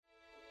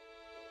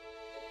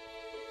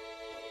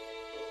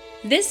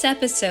This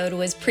episode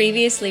was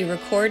previously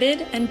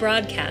recorded and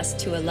broadcast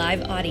to a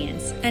live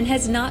audience and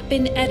has not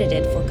been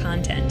edited for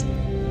content.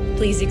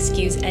 Please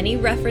excuse any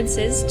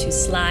references to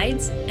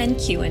slides and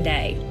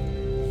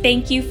Q&A.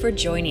 Thank you for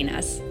joining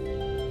us.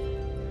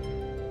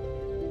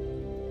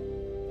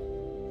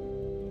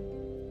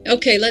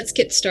 Okay, let's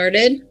get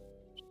started.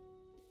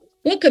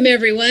 Welcome,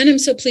 everyone. I'm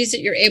so pleased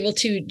that you're able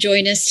to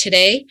join us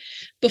today.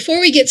 Before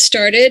we get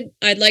started,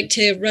 I'd like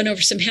to run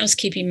over some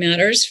housekeeping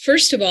matters.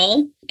 First of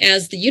all,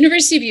 as the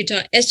University of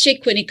Utah S.J.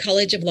 Quinney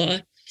College of Law,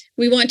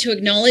 we want to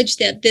acknowledge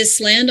that this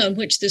land on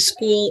which the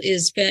school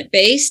is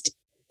based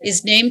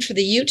is named for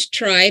the Ute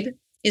tribe,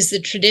 is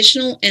the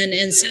traditional and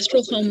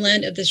ancestral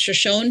homeland of the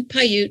Shoshone,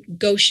 Paiute,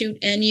 Goshute,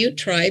 and Ute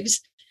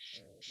tribes.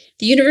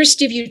 The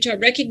University of Utah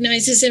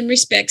recognizes and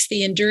respects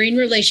the enduring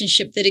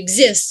relationship that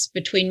exists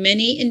between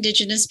many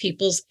Indigenous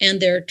peoples and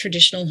their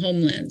traditional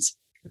homelands.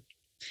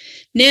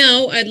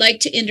 Now, I'd like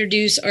to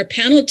introduce our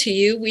panel to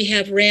you. We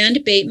have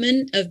Rand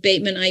Bateman of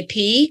Bateman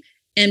IP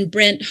and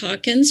Brent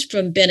Hawkins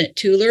from Bennett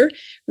Tueller.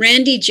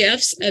 Randy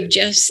Jeffs of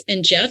Jeffs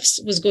and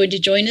Jeffs was going to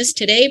join us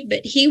today,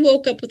 but he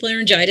woke up with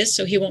laryngitis,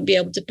 so he won't be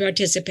able to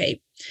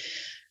participate.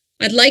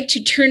 I'd like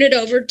to turn it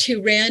over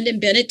to Rand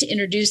and Bennett to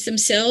introduce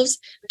themselves,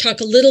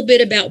 talk a little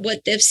bit about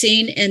what they've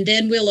seen, and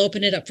then we'll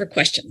open it up for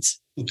questions.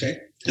 Okay.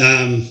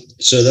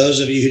 So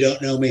those of you who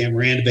don't know me, I'm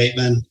Rand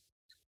Bateman.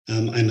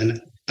 I'm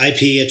an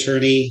IP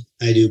attorney.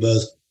 I do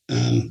both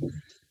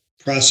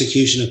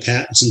prosecution of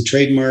patents and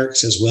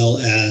trademarks as well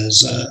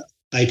as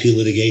IP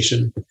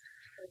litigation.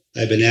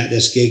 I've been at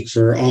this gig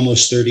for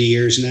almost 30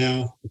 years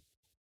now.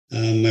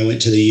 I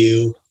went to the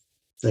U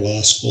for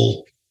law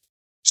school.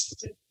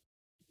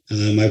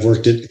 I've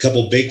worked at a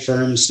couple big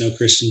firms, Snow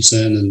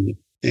Christensen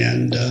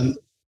and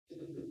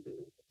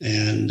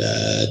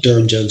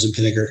Durham Jones and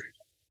Pinniger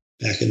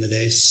back in the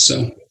days.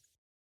 So,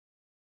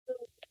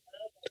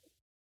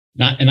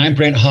 and I'm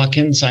Brent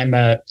Hawkins. I'm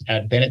at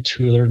Bennett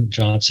Tueller,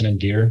 Johnson and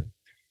Deere.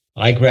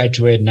 I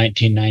graduated in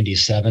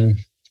 1997.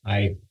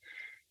 I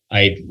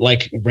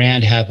like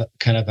Rand have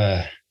kind of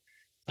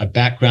a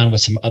background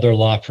with some other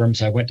law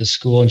firms. I went to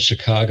school in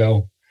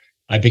Chicago.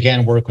 I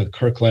began work with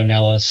Kirkland &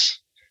 Ellis.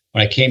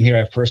 When I came here,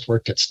 I first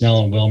worked at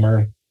Snell and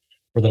Wilmer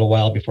for a little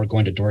while before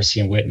going to Dorsey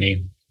and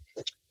Whitney,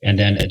 and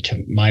then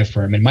to my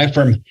firm. And my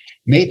firm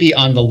may be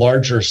on the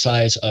larger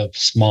size of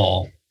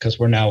small because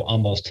we're now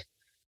almost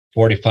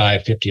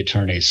 45, 50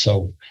 attorneys.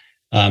 So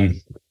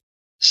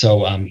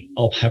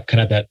I'll have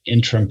kind of that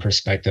interim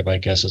perspective, I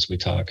guess, as we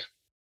talk.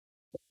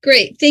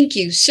 Great, thank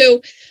you.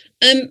 So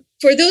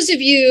for those of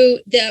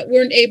you that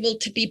weren't able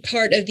to be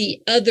part of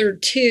the other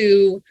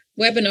two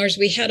webinars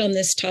we had on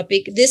this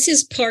topic, this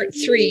is part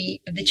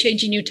 3 of the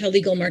Changing Utah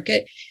Legal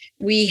Market.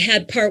 We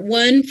had part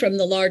 1 from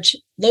the large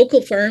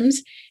local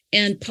firms,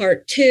 and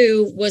part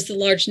 2 was the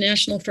large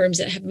national firms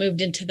that have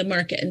moved into the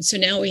market. And so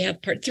now we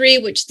have part 3,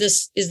 which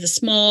this is the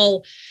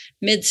small,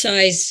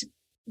 mid-size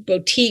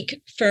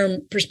boutique firm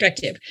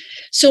perspective.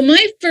 So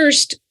my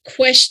first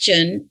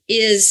question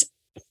is,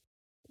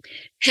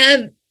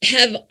 have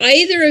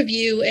either of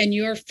you and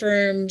your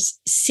firms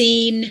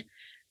seen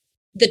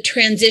the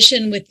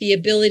transition with the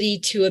ability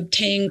to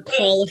obtain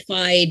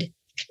qualified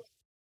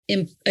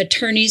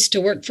attorneys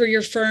to work for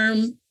your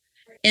firm?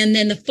 And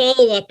then the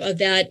follow-up of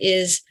that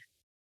is,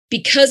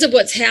 because of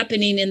what's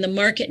happening in the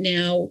market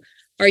now,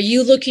 are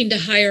you looking to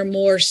hire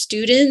more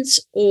students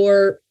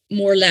or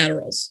more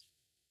laterals?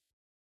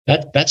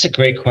 That's a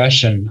great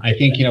question. I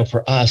think,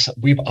 for us,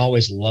 we've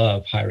always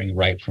loved hiring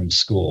right from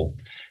school.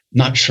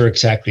 Not sure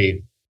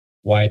exactly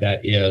why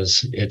that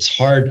is. It's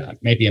hard,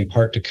 maybe in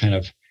part, to kind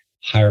of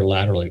hire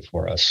laterally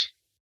for us.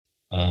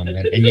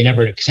 And you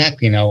never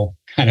exactly know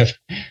kind of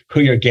who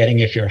you're getting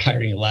if you're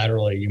hiring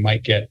laterally. You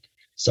might get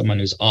someone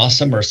who's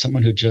awesome or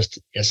someone who just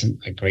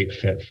isn't a great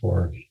fit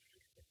for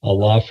a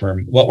law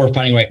firm. What we're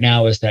finding right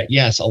now is that,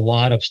 yes, a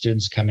lot of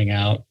students coming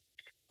out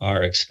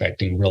are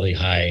expecting really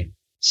high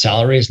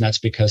salaries, and that's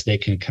because they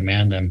can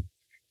command them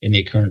in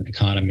the current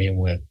economy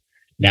with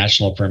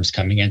national firms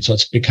coming in. So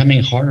it's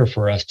becoming harder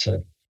for us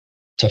to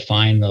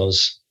find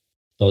those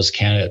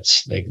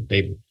candidates.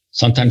 They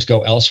sometimes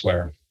go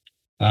elsewhere,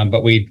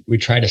 but we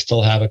try to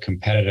still have a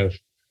competitive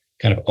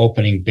kind of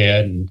opening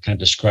bid and kind of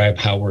describe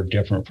how we're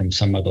different from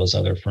some of those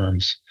other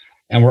firms.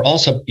 And we're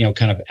also,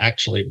 kind of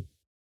actually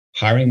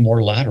hiring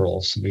more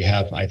laterals. We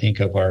have, I think,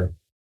 of our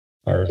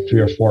 3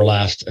 or 4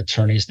 last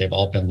attorneys, they've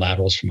all been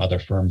laterals from other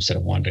firms that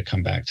have wanted to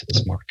come back to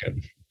this market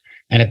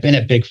and have been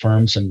at big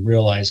firms and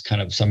realized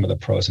kind of some of the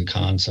pros and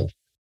cons of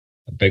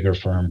a bigger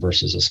firm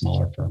versus a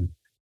smaller firm.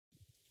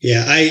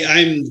 Yeah,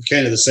 I'm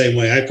kind of the same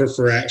way. I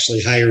prefer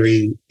actually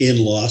hiring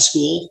in law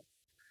school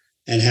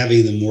and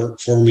having them work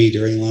for me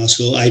during law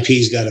school.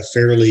 IP's got a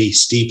fairly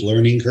steep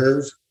learning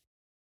curve.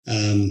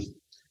 And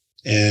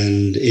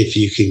if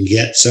you can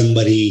get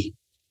somebody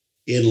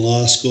in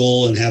law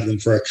school and have them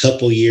for a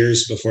couple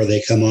years before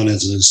they come on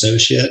as an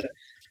associate,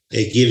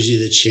 it gives you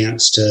the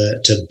chance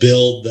to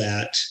build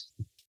that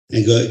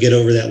and get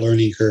over that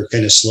learning curve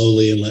kind of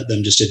slowly and let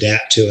them just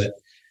adapt to it.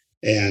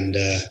 And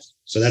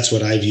so that's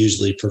what I've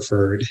usually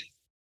preferred.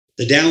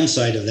 The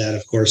downside of that,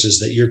 of course, is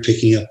that you're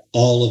picking up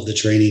all of the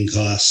training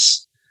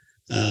costs,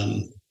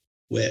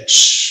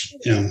 which,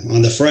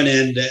 on the front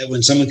end,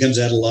 when someone comes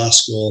out of law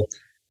school,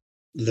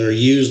 they're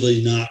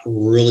usually not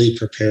really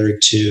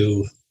prepared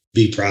to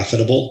be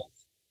profitable.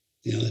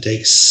 It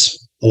takes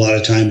a lot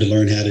of time to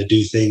learn how to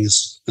do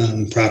things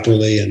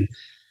properly.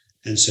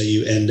 And so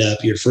you end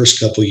up, your first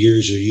couple of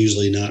years, you're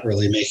usually not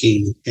really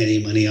making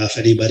any money off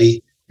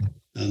anybody.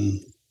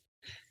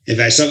 In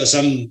fact,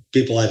 some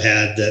people I've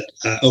had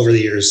that over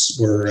the years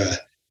were,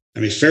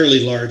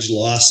 fairly large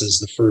losses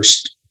the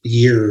first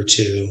year or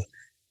two,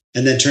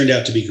 and then turned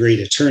out to be great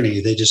attorney.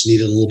 They just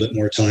needed a little bit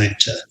more time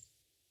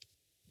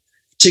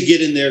to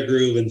get in their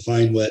groove and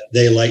find what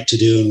they like to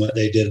do and what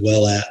they did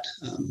well at.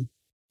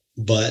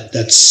 But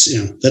that's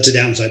a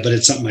downside, but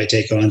it's something I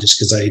take on just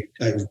because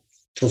I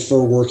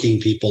prefer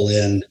working people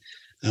in.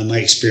 My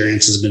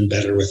experience has been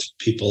better with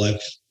people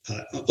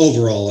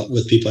overall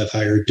with people I've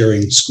hired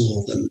during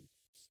school than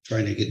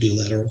trying to do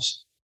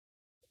laterals.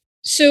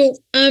 So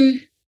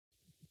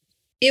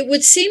it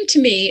would seem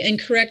to me, and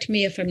correct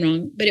me if I'm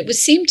wrong, but it would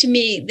seem to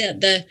me that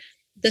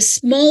the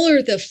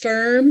smaller the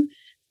firm,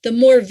 the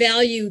more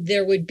value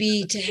there would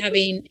be to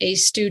having a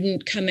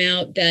student come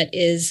out that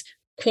is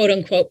quote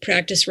unquote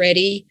practice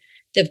ready.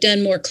 They've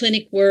done more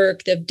clinic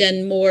work. They've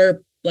done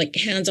more like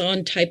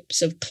hands-on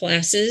types of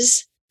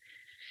classes.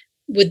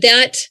 Is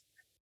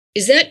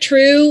that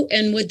true?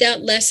 And would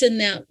that lessen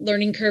that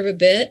learning curve a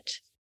bit?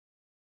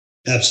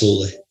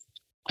 Absolutely.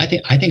 I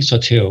think so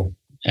too.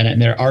 And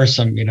there are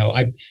some,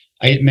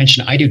 I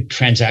mentioned I do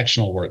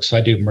transactional work. So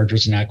I do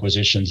mergers and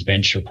acquisitions,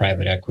 venture,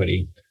 private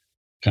equity,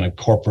 kind of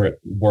corporate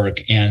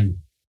work. And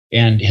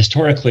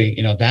historically,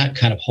 that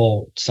kind of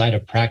whole side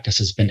of practice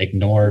has been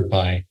ignored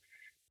by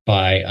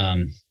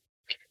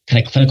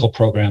kind of clinical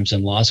programs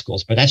in law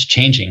schools, but that's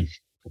changing,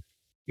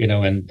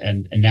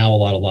 and now a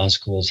lot of law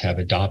schools have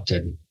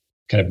adopted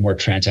kind of more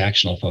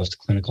transactional focused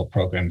clinical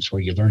programs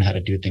where you learn how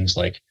to do things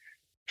like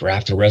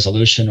draft a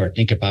resolution or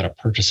think about a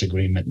purchase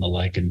agreement and the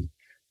like. And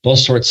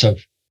those sorts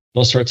of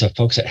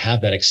folks that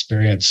have that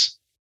experience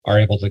are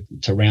able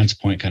to Rand's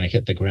point, kind of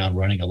hit the ground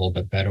running a little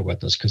bit better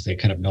with us because they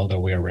kind of know their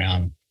way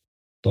around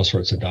those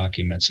sorts of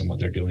documents and what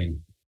they're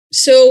doing.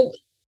 So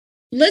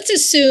let's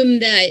assume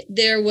that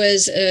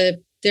there's a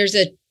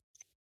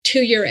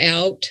 2-year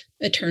out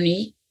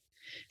attorney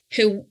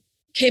who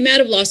came out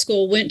of law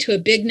school, went to a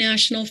big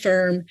national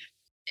firm,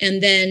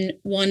 and then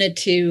wanted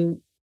to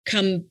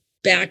come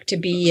back to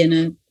be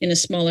in a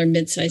smaller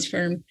mid-sized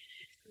firm.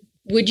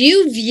 Would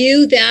you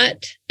view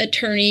that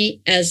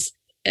attorney as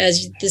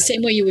the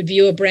same way you would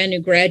view a brand new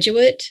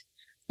graduate,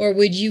 or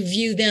would you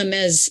view them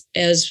as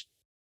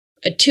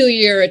a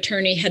 2-year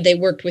attorney had they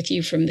worked with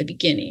you from the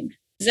beginning?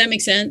 Does that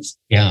make sense?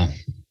 Yeah,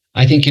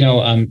 I think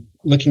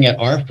looking at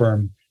our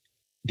firm,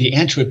 the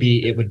answer would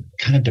be it would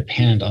kind of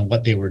depend on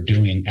what they were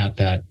doing at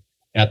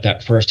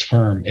that first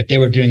firm. If they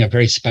were doing a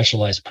very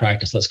specialized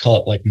practice, let's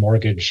call it like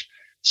mortgage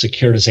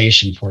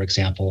securitization, for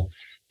example,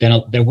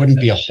 then there wouldn't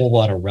be a whole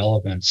lot of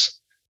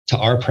relevance to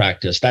our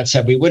practice. That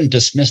said, we wouldn't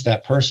dismiss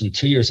that person.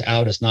 2 years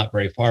out is not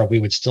very far. We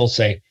would still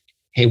say,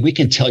 hey, we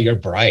can tell you're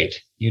bright.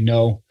 You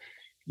know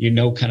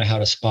kind of how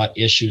to spot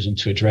issues and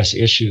to address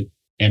issue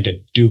and to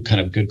do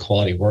kind of good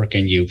quality work.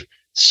 And you've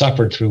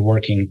suffered through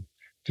working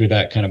through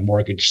that kind of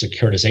mortgage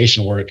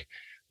securitization work.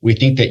 We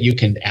think that you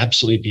can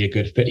absolutely be a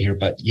good fit here.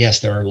 But yes,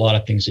 there are a lot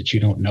of things that you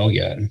don't know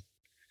yet.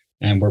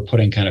 And we're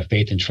putting kind of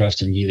faith and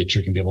trust in you that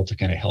you're going to be able to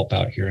kind of help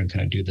out here and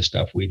kind of do the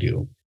stuff we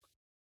do.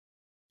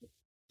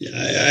 Yeah,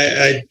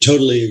 I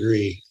totally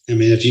agree. I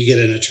mean, if you get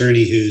an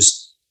attorney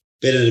who's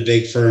been in a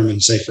big firm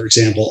and say, for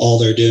example, all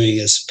they're doing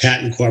is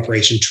patent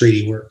cooperation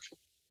treaty work,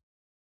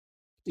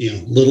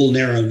 little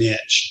narrow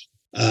niche,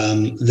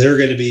 they're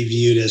going to be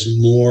viewed as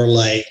more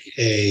like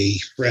a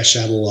fresh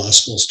out of law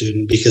school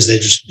student because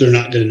they're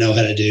not going to know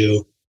how to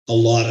do a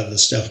lot of the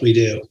stuff we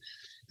do.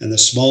 And the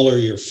smaller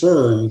your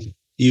firm,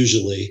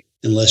 usually,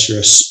 unless you're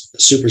a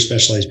super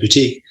specialized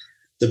boutique,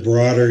 the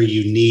broader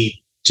you need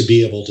to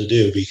be able to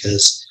do,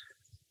 because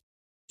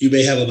you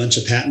may have a bunch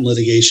of patent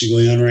litigation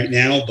going on right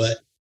now, but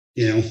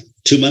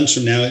 2 months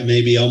from now, it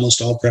may be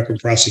almost all prep and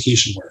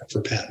prosecution work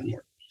for patent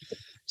work.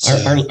 So,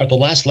 the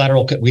last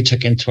lateral we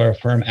took into our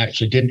firm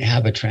actually didn't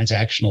have a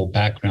transactional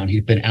background.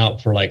 He'd been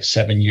out for like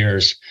 7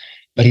 years,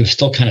 but he was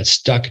still kind of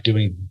stuck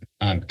doing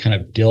kind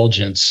of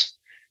diligence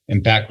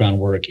and background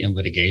work in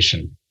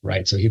litigation,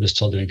 right? So he was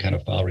still doing kind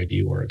of file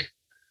review work.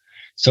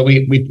 So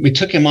we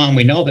took him on.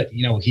 We know that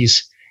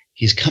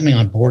he's coming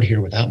on board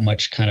here without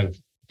much kind of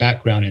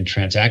background in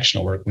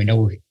transactional work. We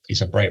know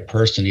he's a bright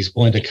person. He's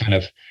willing to kind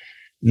of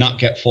not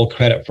get full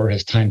credit for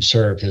his time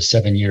served, his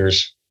 7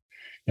 years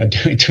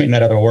doing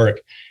that other work.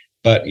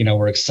 But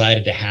we're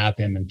excited to have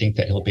him and think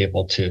that he'll be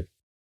able to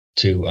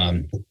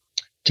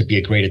be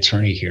a great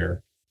attorney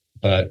here.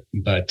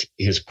 But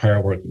his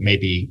prior work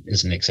maybe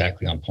isn't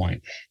exactly on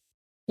point.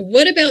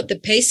 What about the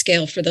pay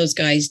scale for those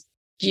guys?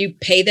 Do you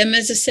pay them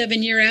as a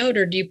 7-year out,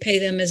 or do you pay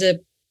them as a?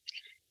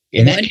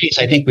 In that case,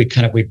 I think we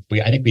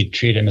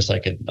treat him as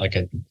like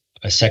a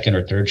a second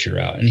or third year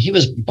out. And he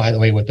was, by the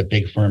way, with a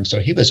big firm. So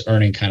he was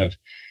earning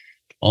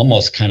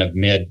almost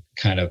mid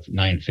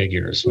nine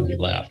figures when he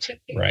left.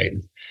 Right.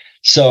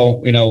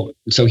 So,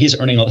 so he's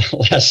earning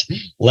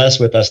less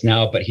with us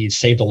now, but he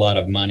saved a lot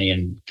of money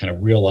and kind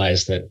of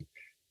realized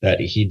that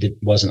he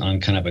wasn't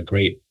on kind of a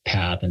great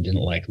path and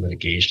didn't like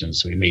litigation.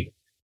 So he made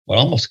what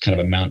almost kind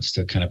of amounts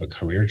to kind of a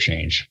career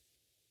change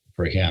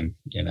for him,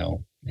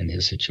 in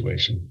his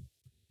situation.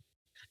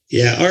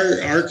 Yeah,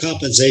 our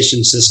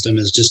compensation system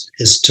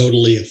is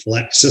totally a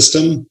flex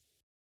system.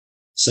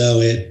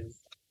 So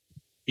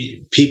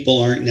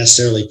people aren't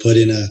necessarily put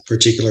in a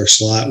particular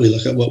slot. We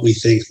look at what we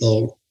think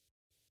they'll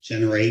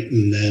generate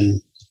and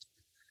then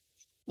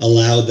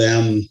allow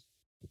them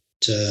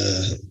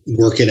to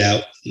work it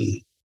out.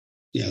 And,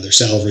 their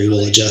salary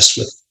will adjust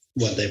with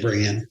what they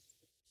bring in.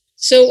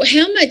 So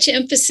how much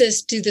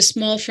emphasis do the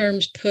small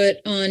firms put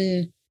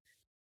on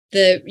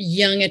the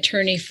young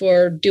attorney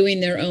for doing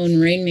their own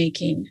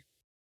rainmaking?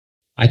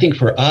 I think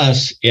for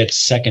us, it's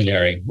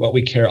secondary. What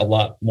we care a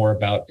lot more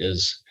about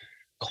is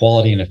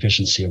quality and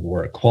efficiency of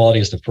work. Quality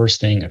is the first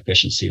thing,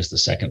 efficiency is the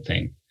second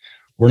thing.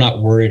 We're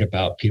not worried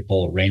about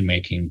people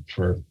rainmaking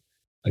for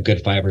a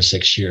good 5 or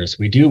 6 years.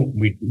 We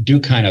do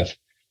kind of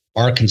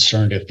are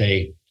concerned if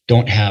they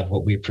don't have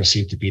what we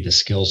perceive to be the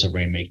skills of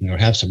rainmaking or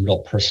have some real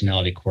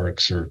personality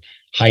quirks or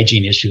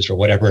hygiene issues or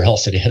whatever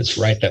else it is,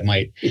 right? That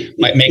might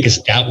make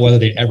us doubt whether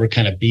they'd ever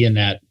kind of be in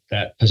that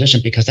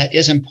position, because that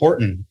is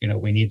important.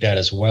 We need that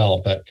as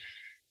well.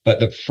 But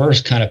the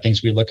first kind of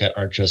things we look at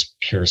are just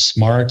pure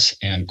smarts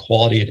and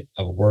quality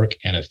of work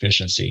and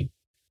efficiency.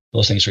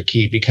 Those things are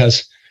key,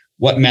 because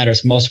what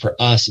matters most for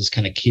us is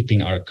kind of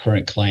keeping our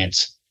current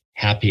clients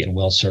happy and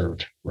well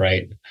served,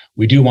 right?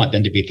 We do want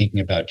them to be thinking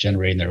about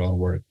generating their own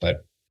work,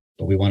 but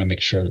we want to make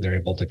sure that they're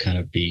able to kind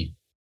of be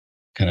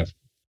kind of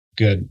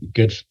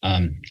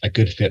a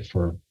good fit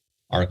for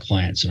our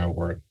clients and our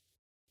work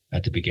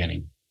at the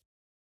beginning.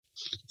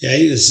 Yeah,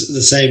 it's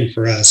the same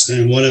for us.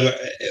 And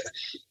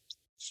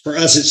for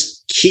us,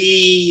 it's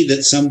key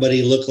that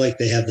somebody look like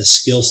they have the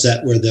skill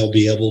set where they'll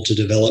be able to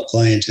develop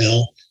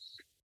clientele.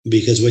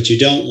 Because what you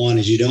don't want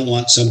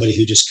is somebody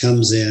who just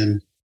comes in,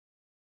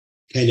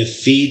 kind of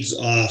feeds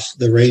off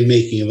the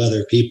rainmaking of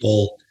other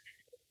people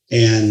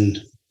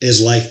and is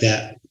like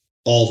that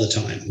all the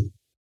time.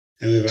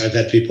 And I've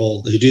had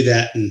people who do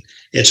that, and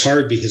it's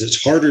hard because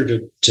it's harder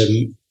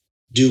to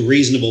do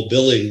reasonable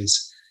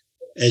billings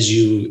as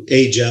you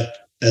age up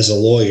as a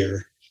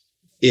lawyer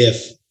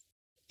if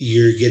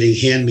you're getting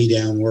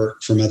hand-me-down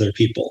work from other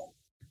people.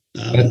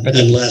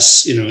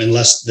 Unless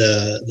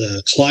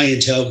the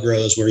clientele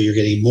grows where you're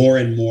getting more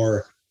and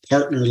more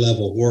partner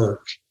level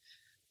work,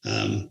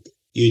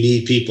 you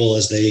need people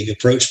as they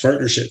approach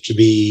partnership to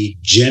be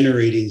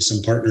generating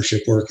some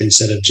partnership work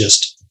instead of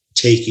just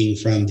taking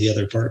from the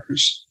other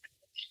partners.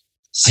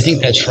 I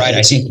think that's right.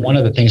 I think one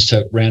of the things,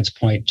 to Rand's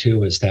point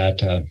too, is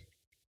that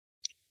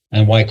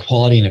and why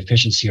quality and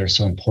efficiency are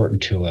so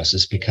important to us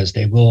is because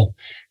they will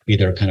be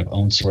their kind of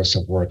own source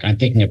of work. I'm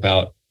thinking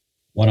about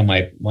one of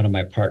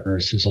my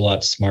partners who's a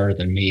lot smarter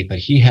than me, but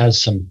he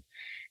has some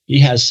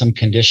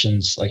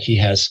conditions, like he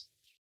has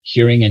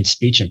hearing and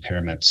speech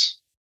impairments.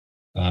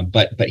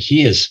 But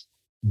he is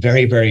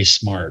very, very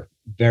smart,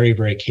 very,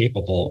 very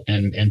capable,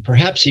 and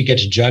perhaps he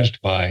gets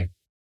judged by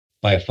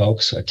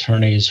folks,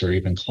 attorneys, or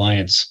even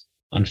clients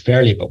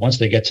unfairly. But once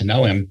they get to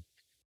know him,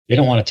 they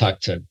don't want to talk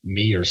to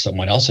me or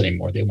someone else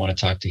anymore. They want to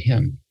talk to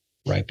him,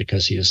 right?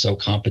 Because he is so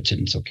competent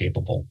and so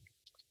capable.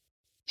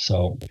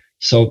 So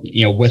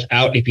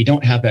if you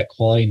don't have that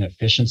quality and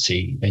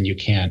efficiency, then you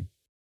can't,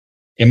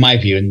 in my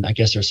view, and I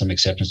guess there's some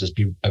exceptions, just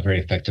be a very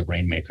effective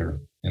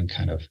rainmaker and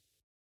kind of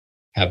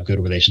have good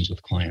relations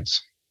with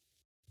clients.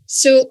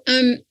 So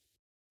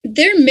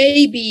there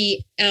may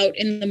be out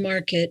in the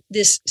market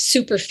this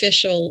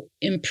superficial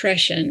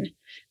impression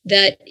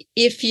that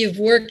if you've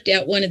worked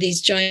at one of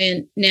these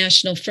giant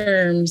national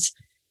firms,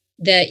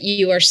 that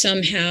you are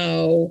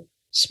somehow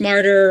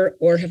smarter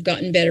or have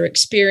gotten better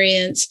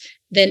experience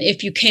than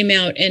if you came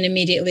out and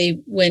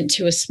immediately went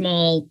to a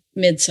small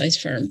mid-sized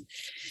firm.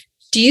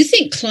 Do you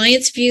think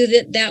clients view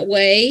it that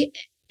way?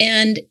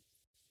 And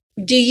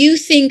do you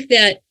think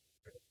that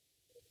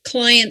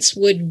clients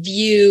would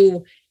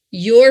view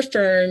your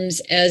firms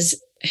as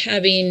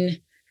having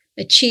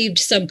achieved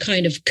some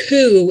kind of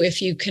coup if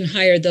you can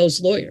hire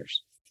those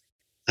lawyers?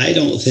 I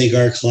don't think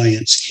our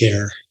clients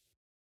care.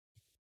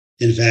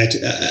 In fact,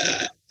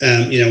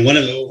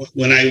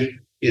 when I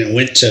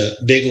went to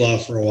big law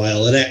for a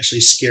while, it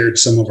actually scared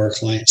some of our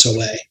clients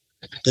away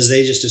because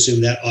they just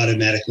assumed that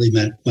automatically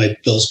meant my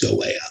bills go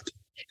way up.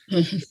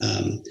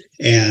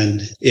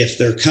 And if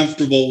they're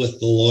comfortable with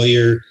the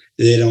lawyer,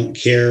 they don't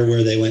care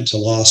where they went to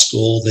law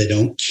school. They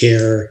don't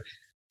care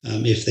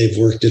if they've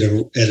worked at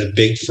a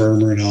big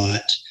firm or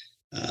not.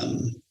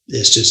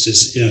 It's just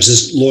is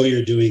this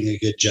lawyer doing a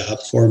good job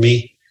for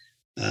me.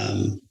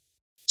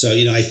 So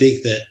I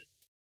think that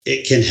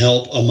it can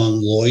help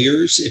among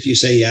lawyers if you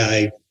say,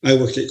 yeah, I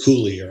worked at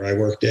Cooley or I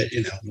worked at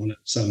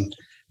some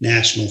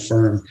national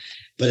firm.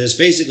 but it's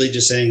basically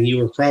just saying you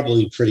were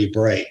probably pretty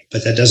bright,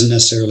 but that doesn't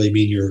necessarily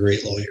mean you're a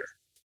great lawyer.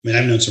 I mean,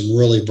 I've known some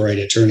really bright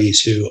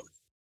attorneys who,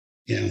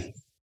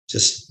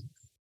 just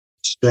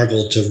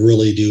struggle to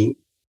really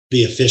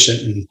be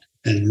efficient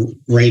and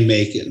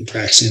rainmake and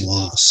practicing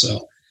law.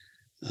 So,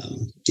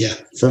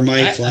 for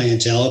my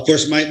clientele, of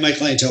course, my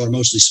clientele are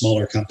mostly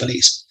smaller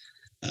companies.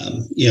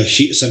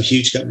 Some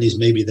huge companies,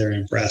 maybe they're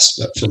impressed,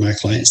 but for my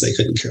clients, they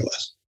couldn't care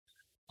less.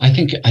 I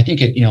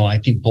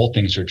think both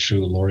things are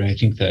true, Lori. I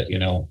think that,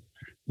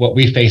 what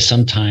we face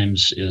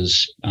sometimes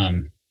is,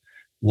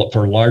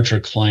 for larger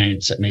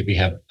clients that maybe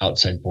have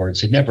outside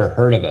boards, they've never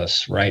heard of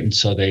us, right? And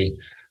so they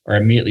are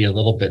immediately a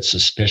little bit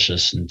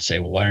suspicious and say,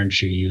 well, why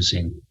aren't you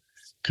using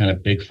kind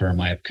of big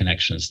firm? I have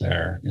connections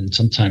there. And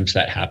sometimes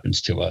that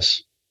happens to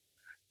us,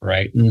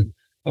 right? And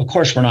of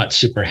course, we're not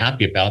super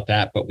happy about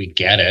that, but we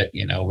get it.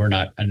 We're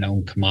not a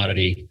known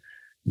commodity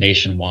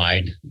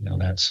nationwide.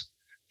 That's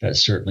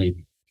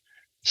certainly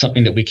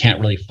something that we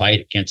can't really fight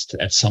against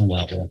at some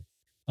level.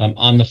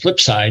 On the flip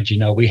side,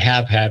 we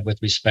have had, with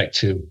respect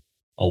to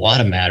a lot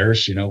of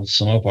matters,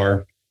 some of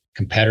our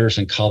competitors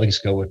and colleagues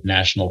go with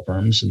national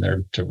firms,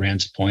 and to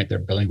Rand's point, their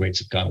billing rates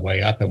have gone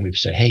way up. And we've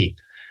said, hey,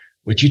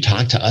 would you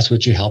talk to us?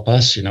 Would you help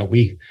us?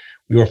 We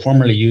were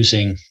formerly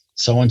using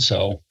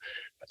so-and-so,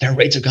 but their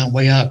rates have gone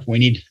way up.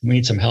 We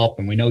need some help,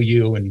 and we know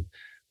you, and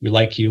we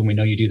like you, and we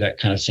know you do that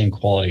kind of same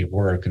quality of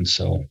work. And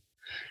so,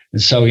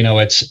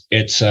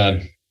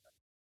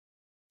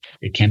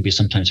 it can be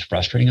sometimes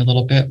frustrating a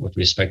little bit with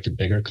respect to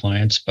bigger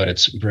clients, but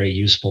it's very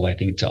useful, I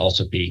think, to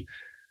also be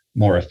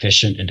more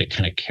efficient and to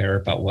kind of care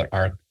about what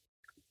our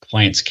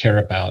clients care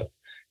about,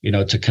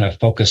 to kind of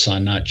focus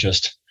on not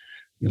just,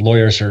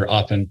 lawyers are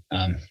often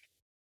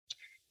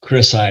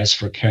criticized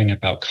for caring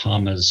about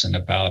commas and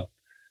about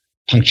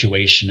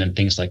punctuation and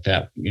things like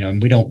that,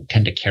 and we don't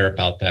tend to care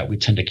about that. We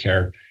tend to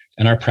care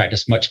in our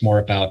practice much more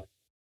about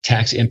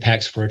tax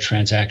impacts for a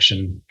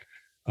transaction.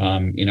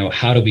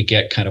 How do we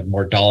get kind of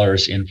more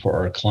dollars in for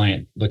our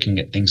client, looking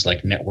at things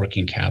like net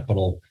working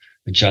capital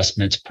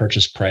adjustments,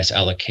 purchase price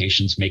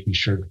allocations, making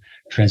sure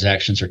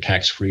transactions are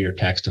tax-free or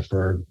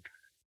tax-deferred.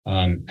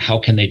 How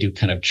can they do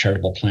kind of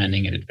charitable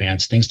planning in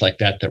advance, things like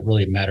that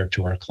really matter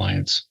to our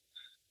clients.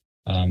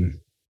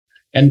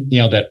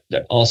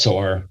 That also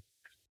are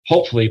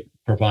hopefully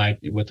provide,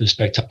 with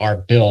respect to our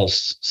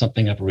bills,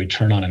 something of a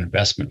return on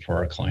investment for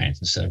our clients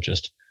instead of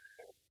just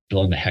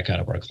billing the heck out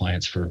of our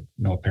clients for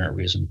no apparent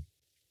reason.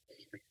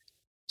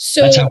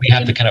 So that's how we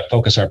have to kind of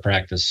focus our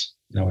practice,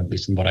 at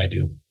least in what I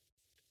do.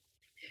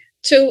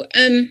 So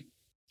I'm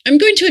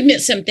going to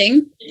admit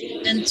something,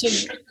 and so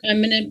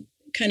I'm going to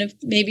kind of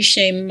maybe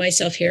shame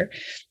myself here,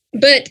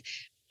 but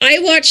I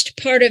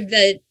watched part of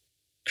the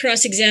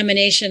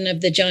cross-examination of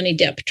the Johnny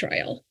Depp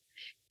trial,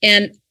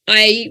 and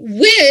I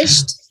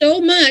wished so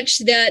much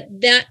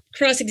that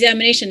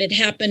cross-examination had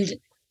happened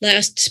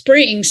last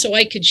spring so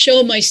I could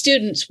show my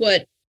students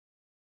what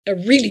a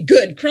really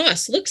good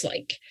cross looks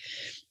like.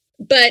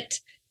 But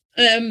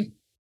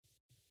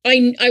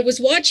I was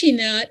watching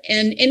that,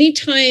 and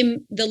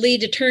anytime the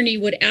lead attorney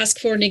would ask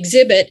for an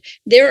exhibit,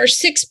 there are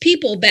 6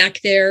 people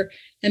back there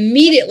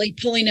immediately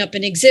pulling up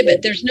an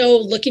exhibit. There's no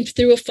looking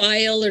through a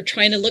file or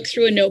trying to look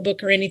through a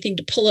notebook or anything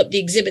to pull up the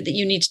exhibit that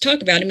you need to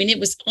talk about. I mean, it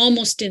was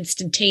almost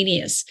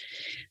instantaneous.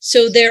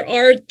 So there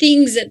are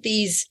things that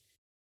these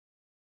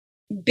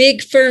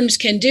big firms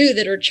can do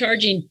that are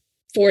charging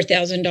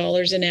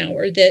 $4,000 an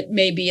hour that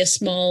maybe a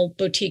small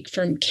boutique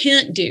firm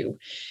can't do.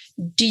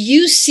 Do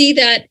you see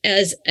that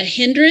as a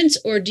hindrance,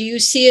 or do you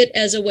see it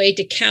as a way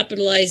to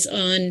capitalize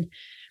on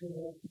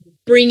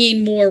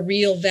bringing more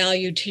real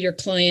value to your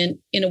client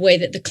in a way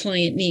that the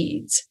client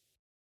needs?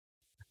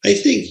 I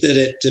think that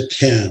it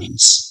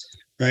depends,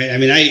 right? I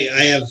mean,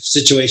 I have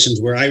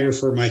situations where I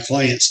refer my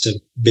clients to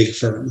big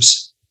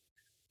firms.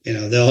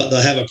 They'll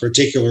have a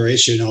particular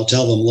issue, and I'll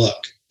tell them,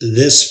 look,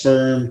 this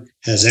firm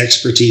has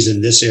expertise in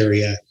this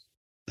area.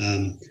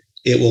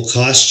 It will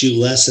cost you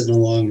less in the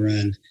long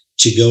run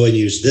to go and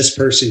use this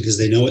person because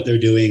they know what they're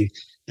doing.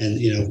 And,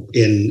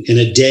 in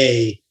a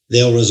day,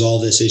 they'll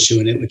resolve this issue,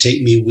 and it would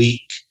take me a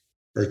week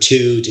or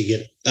 2 to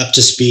get up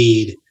to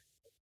speed,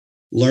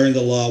 learn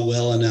the law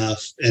well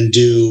enough, and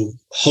do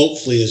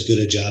hopefully as good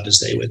a job as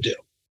they would do.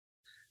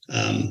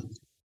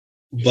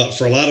 But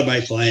for a lot of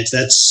my clients,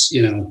 that's,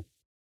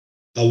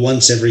 a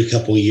once every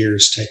couple of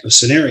years type of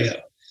scenario.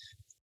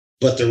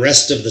 But the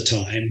rest of the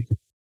time,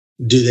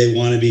 do they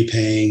want to be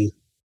paying,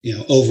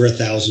 over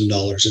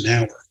 $1,000 an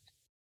hour?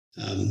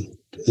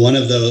 One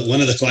of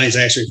the clients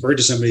I actually referred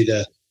to somebody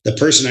to, the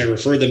person I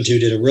referred them to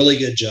did a really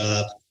good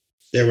job.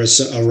 There was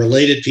a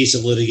related piece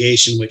of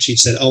litigation, which he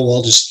said, oh, well,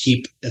 I'll just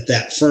keep at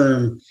that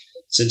firm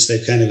since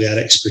they've kind of got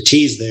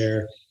expertise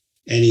there.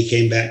 And he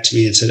came back to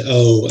me and said,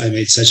 oh, I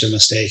made such a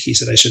mistake. He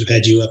said, I should have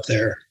had you up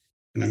there.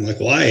 And I'm like,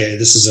 why?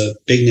 This is a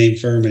big name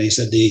firm. And he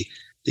said, the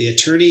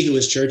attorney who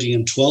was charging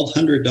him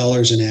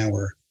 $1,200 an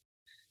hour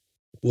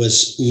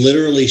was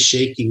literally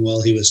shaking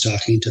while he was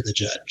talking to the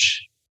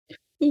judge.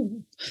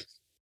 Ooh.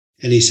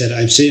 And he said,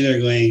 I'm sitting there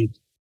going,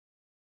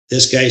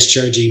 this guy's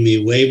charging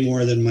me way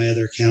more than my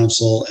other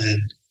counsel,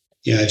 and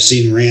I've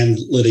seen Rand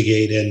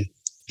litigate, and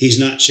he's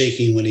not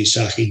shaking when he's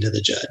talking to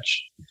the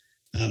judge.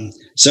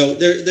 So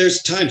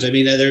there's times.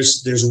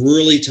 There's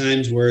really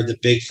times where the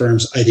big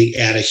firms, I think,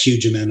 add a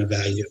huge amount of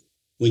value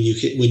when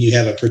you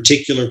have a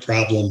particular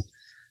problem.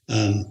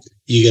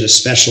 You get a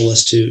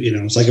specialist who,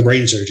 it's like a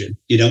brain surgeon.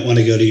 You don't want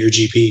to go to your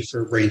GP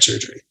for brain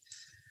surgery,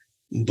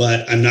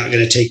 but I'm not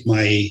going to take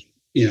my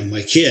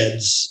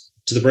kids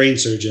to the brain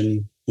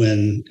surgeon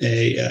when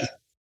a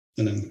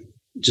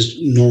just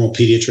normal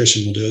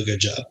pediatrician will do a good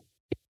job.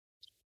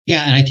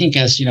 Yeah, and I think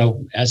as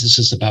this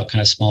is about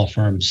kind of small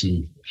firms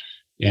and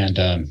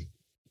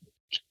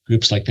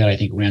groups like that, I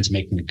think Rand's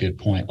making a good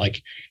point.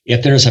 Like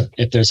if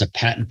there's a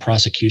patent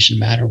prosecution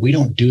matter, we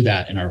don't do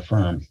that in our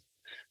firm.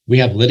 We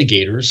have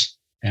litigators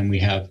and we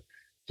have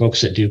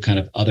folks that do kind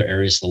of other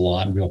areas of the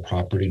law and real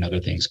property and other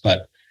things.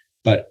 But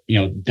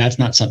that's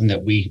not something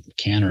that we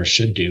can or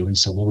should do. And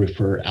so we'll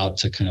refer out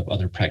to kind of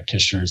other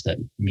practitioners that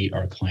meet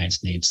our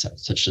clients' needs,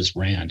 such as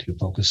Rand, who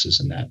focuses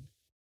in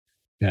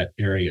that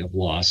area of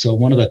law. So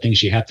one of the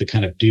things you have to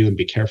kind of do and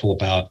be careful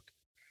about,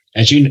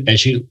 as you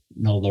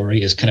know,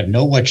 Lori, is kind of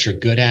know what you're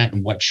good at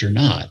and what you're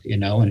not,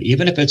 and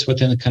even if it's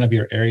within kind of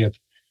your area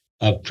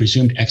of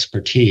presumed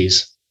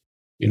expertise,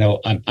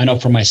 I know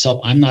for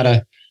myself, I'm not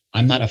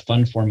a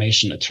fund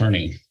formation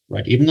attorney,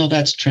 right? Even though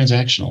that's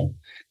transactional,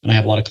 and I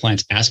have a lot of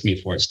clients ask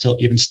me for it, still,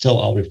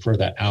 I'll refer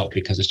that out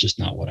because it's just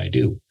not what I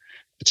do.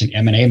 If it's an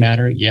M&A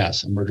matter,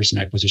 yes. A mergers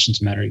and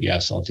acquisitions matter,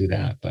 yes, I'll do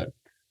that. But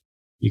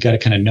you got to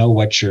kind of know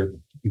what you're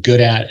good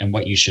at and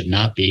what you should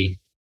not be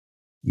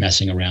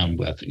messing around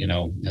with,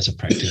 as a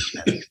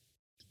practitioner.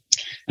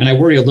 And I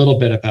worry a little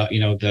bit about,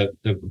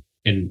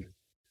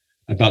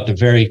 about the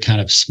very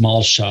kind of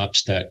small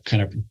shops that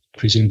kind of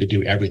presume to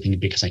do everything,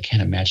 because I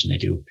can't imagine they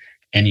do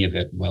any of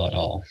it well at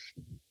all.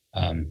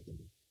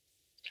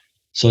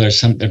 So there's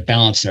some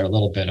balance there a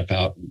little bit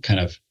about kind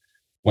of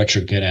what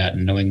you're good at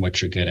and knowing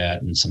what you're good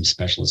at and some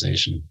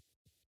specialization.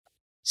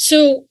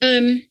 So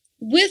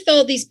with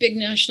all these big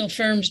national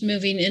firms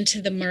moving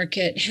into the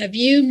market, have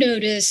you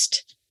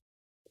noticed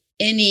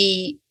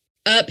any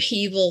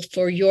upheaval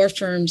for your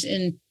firms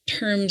in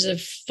terms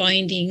of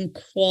finding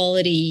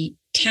quality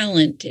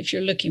talent if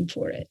you're looking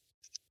for it?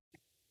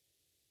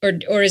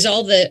 Or is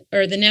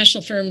the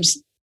national firms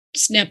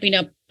snapping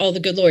up all the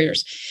good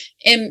lawyers?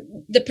 And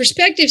the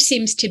perspective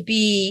seems to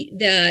be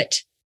that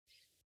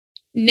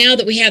now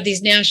that we have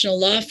these national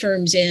law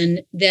firms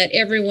in, that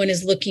everyone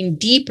is looking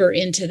deeper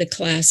into the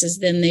classes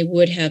than they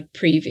would have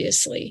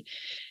previously.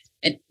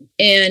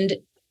 And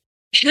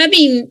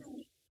having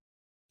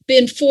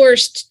been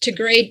forced to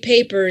grade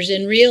papers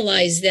and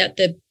realize that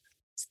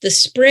the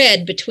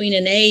spread between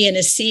an A and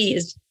a C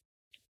is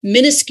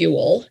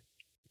minuscule,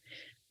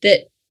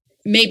 that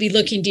maybe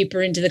looking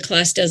deeper into the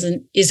class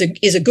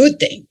is a good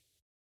thing.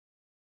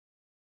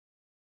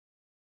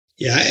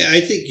 Yeah, I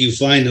think you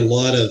find a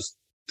lot of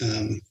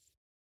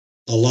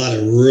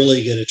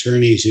really good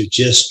attorneys who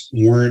just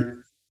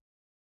weren't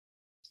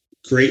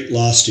great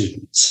law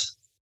students.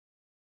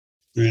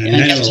 And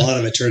I know a lot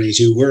of attorneys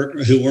who weren't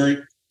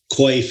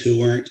coif, who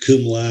weren't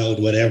cum laude,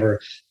 whatever,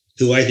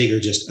 who I think are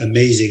just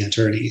amazing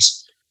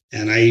attorneys.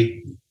 And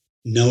I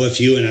know a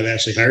few, and I've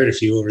actually hired a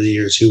few over the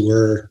years who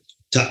were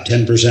top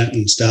 10%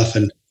 and stuff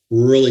and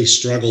really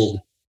struggled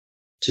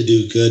to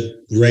do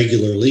good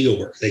regular legal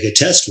work. They could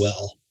test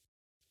well,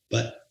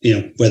 but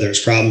whether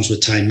it's problems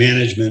with time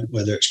management,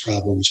 whether it's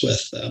problems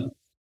with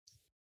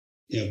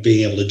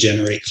being able to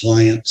generate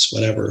clients,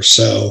 whatever.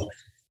 So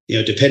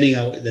depending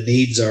on what the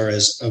needs are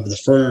of the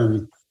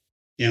firm,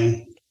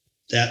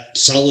 that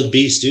solid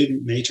B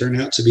student may turn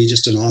out to be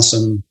just an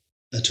awesome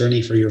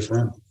attorney for your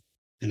firm.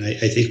 And I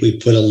think we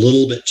put a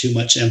little bit too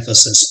much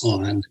emphasis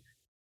on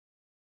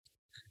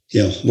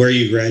where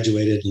you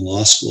graduated in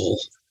law school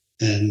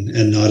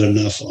and not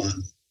enough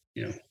on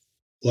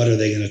what are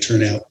they going to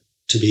turn out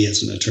to be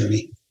as an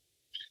attorney.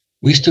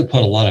 We still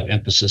put a lot of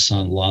emphasis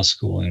on law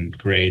school and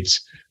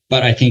grades,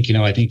 but I think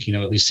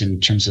at least in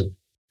terms of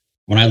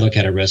when I look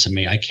at a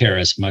resume, I care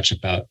as much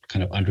about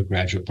kind of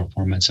undergraduate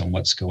performance and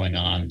what's going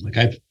on. Like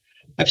I've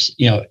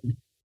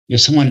if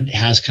someone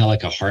has kind of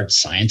like a hard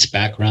science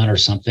background or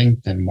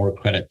something, then more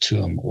credit to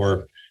them,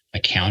 or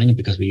accounting,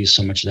 because we use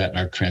so much of that in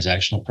our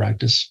transactional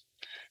practice,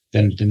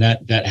 then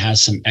that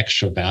has some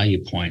extra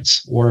value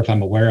points. Or if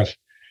I'm aware of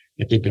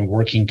if they've been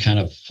working kind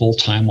of full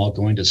time while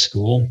going to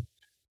school,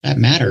 that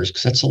matters,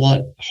 because that's a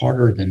lot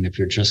harder than if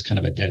you're just kind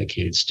of a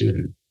dedicated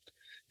student.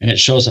 And it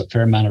shows a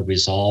fair amount of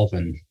resolve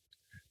and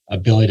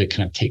ability to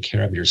kind of take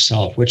care of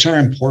yourself, which are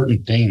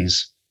important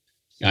things,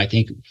 I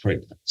think, for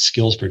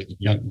skills for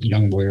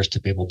young lawyers to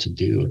be able to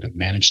do, to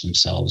manage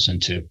themselves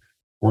and to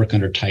work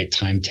under tight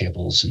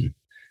timetables and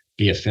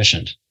be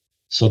efficient.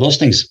 So those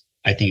things,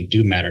 I think,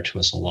 do matter to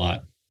us a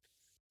lot.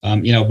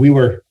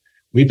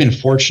 We've been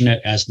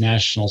fortunate as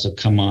nationals have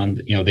come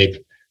on, they've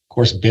of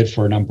course bid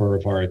for a number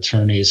of our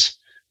attorneys.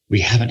 We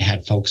haven't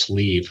had folks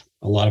leave.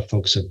 A lot of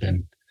folks have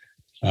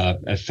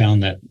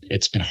found that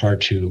it's been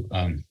hard to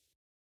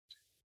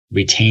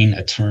retain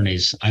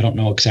attorneys. I don't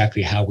know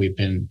exactly how we've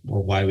been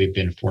or why we've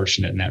been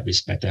fortunate in that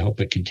respect. I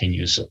hope it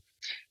continues.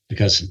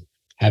 because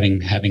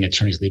having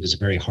attorneys leave is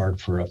very hard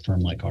for a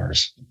firm like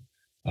ours.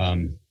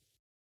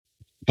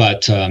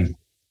 But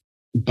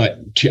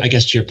I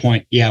guess to your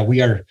point, yeah,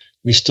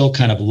 we still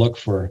kind of look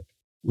for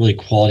really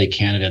quality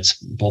candidates,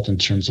 both in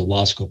terms of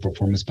law school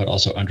performance, but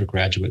also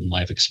undergraduate and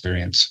life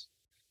experience.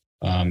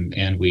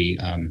 And we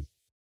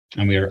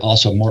are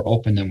also more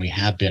open than we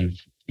have been,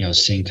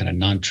 seeing kind of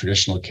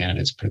non-traditional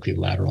candidates,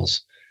 particularly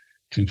laterals,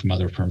 coming from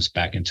other firms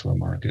back into our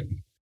market.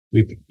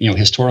 We've,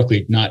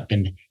 historically not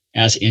been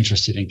as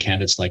interested in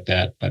candidates like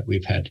that, but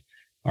we've had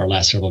our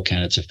last several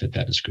candidates have fit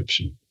that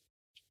description.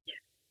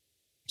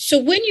 So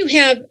when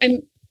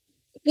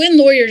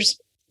lawyers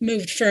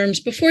moved firms,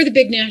 before the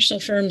big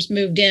national firms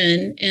moved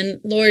in and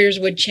lawyers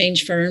would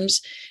change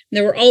firms,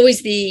 there were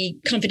always the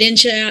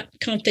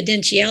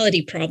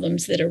confidentiality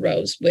problems that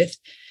arose with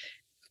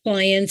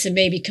clients and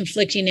maybe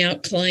conflicting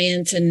out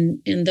clients and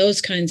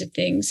those kinds of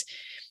things.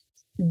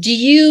 Do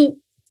you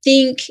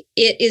think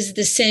it is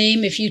the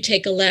same if you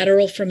take a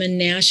lateral from a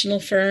national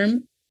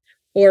firm,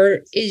 or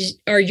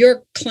are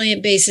your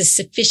client bases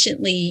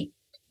sufficiently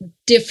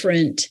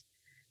different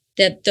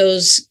that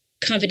those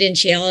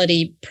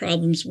confidentiality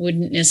problems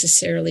wouldn't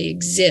necessarily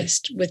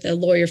exist with a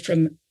lawyer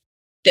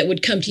that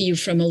would come to you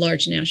from a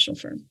large national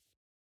firm?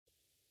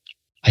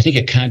 I think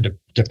it kind of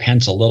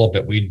depends a little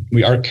bit.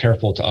 We are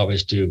careful to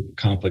always do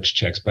conflicts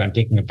checks, but I'm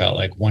thinking about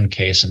like one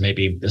case, and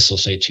maybe this will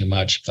say too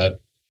much, but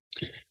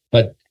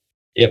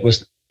it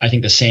was, I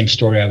think, the same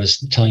story I was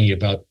telling you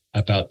about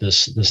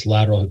this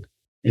lateral who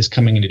is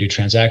coming in to do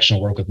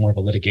transactional work with more of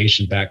a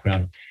litigation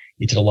background.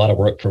 He did a lot of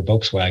work for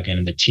Volkswagen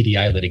in the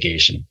TDI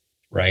litigation,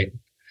 right?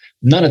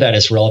 None of that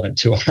is relevant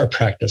to our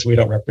practice. We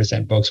don't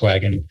represent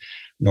Volkswagen,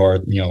 nor,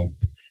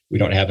 we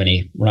don't have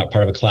we're not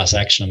part of a class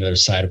action on the other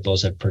side of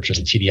those that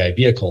purchased TDI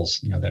vehicles,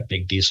 that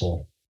big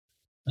diesel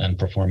and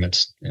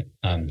performance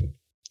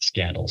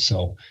scandal.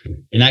 So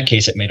in that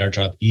case, it made our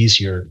job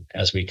easier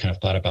as we kind of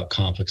thought about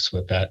conflicts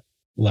with that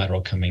lateral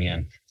coming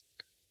in.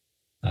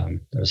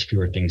 There's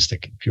fewer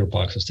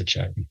boxes to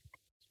check.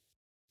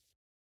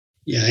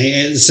 Yeah,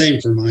 the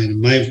same for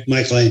mine.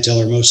 My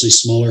clientele are mostly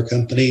smaller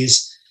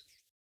companies.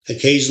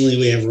 Occasionally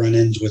we have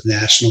run-ins with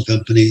national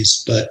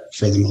companies, but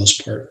for the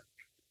most part,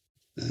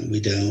 we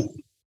don't.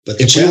 But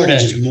the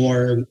challenge is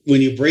more,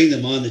 when you bring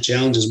them on, the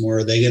challenge is more,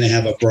 are they going to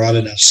have a broad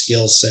enough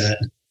skill set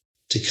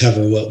to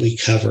cover what we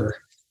cover?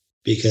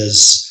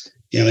 Because,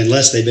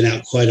 unless they've been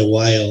out quite a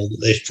while,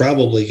 they've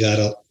probably got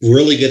a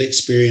really good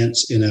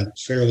experience in a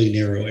fairly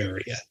narrow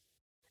area.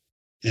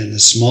 And the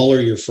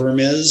smaller your firm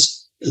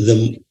is,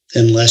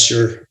 unless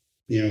you're,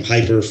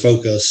 hyper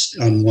focused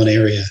on one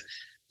area,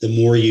 the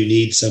more you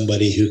need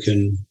somebody who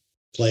can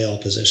play all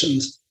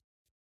positions.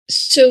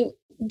 So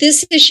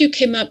this issue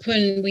came up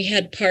when we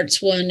had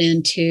parts 1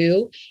 and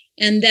 2,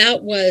 and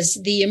that was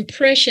the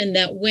impression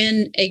that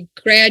when a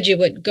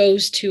graduate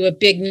goes to a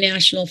big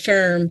national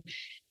firm,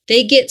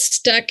 they get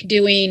stuck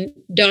doing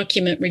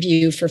document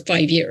review for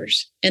 5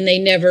 years, and they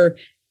never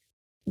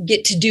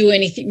get to do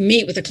anything,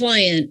 meet with a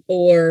client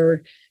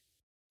or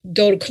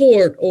go to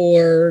court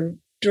or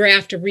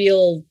draft a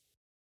real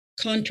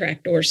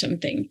contract or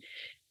something.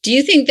 Do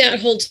you think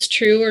that holds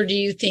true, or do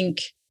you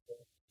think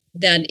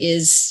that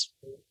is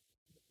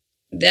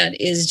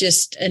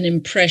just an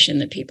impression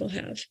that people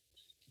have?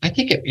 I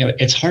think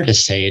it's hard to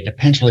say. It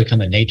depends really on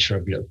the nature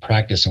of your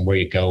practice and where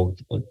you go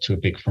to a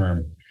big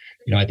firm.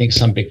 I think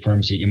some big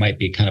firms you might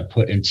be kind of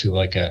put into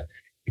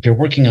if you're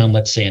working on,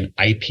 let's say, an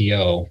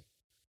IPO,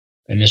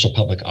 initial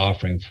public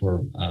offering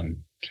for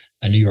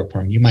a New York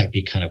firm, you might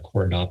be kind of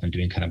cordoned off and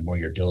doing kind of more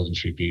your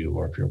diligence review,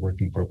 or if you're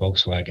working for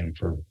Volkswagen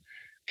for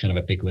kind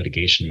of a big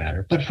litigation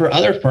matter. But for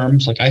other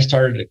firms, like I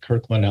started at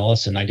Kirkland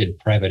Ellis and I did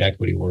private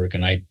equity work,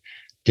 and I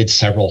did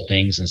several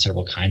things and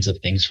several kinds of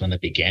things from the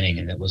beginning,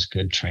 and it was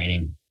good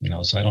training,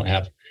 so I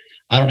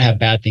don't have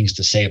bad things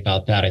to say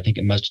about that. I think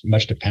it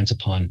much depends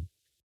upon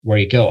where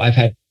you go. I've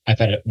had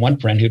one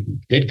friend who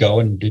did go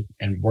and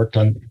worked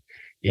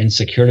in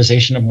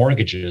securitization of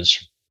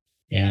mortgages,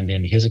 and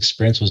his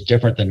experience was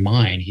different than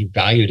mine. He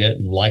valued it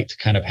and liked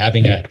kind of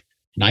having a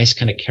nice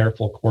kind of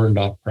careful cordoned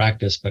off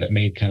practice, but it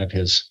made kind of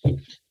his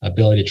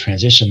ability to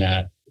transition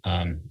that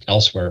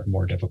elsewhere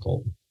more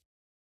difficult.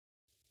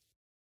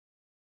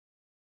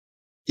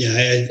 Yeah,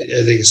 I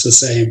think it's the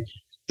same.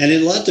 And a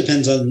lot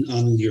depends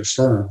on your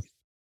firm.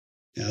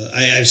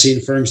 I've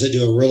seen firms that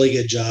do a really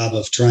good job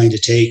of trying to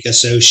take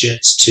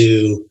associates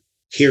to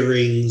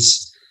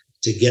hearings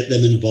to get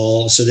them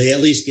involved, so they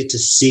at least get to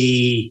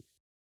see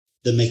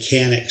the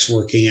mechanics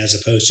working as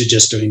opposed to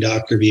just doing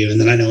doc review. And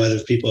then I know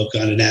other people have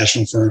gone to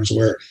national firms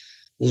where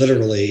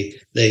literally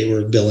they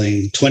were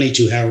billing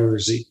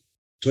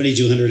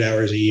 2,200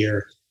 hours a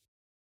year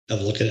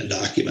of looking at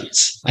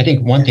documents. I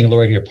think one thing,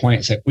 Lori, to your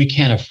point, is that we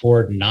can't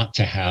afford not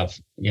to have,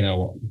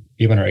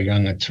 even our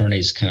young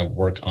attorneys kind of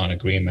work on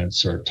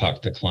agreements or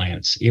talk to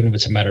clients. Even if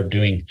it's a matter of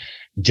doing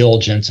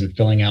diligence and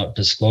filling out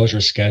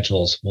disclosure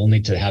schedules, we'll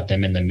need to have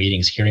them in the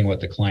meetings, hearing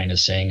what the client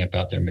is saying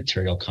about their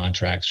material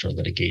contracts or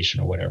litigation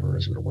or whatever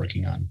as we're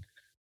working on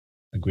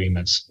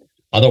agreements.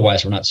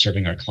 Otherwise, we're not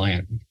serving our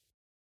client.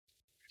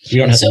 We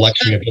don't have the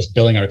luxury of just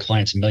billing our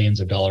clients millions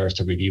of dollars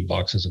to review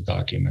boxes of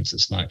documents.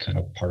 It's not kind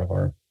of part of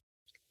our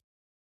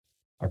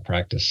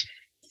practice.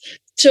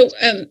 So,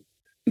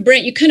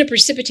 Brent, you kind of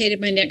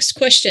precipitated my next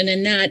question,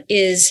 and that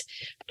is,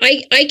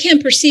 I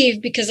can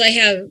perceive, because I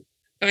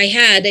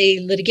had a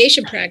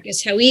litigation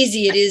practice, how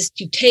easy it is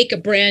to take a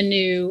brand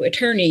new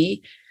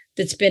attorney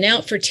that's been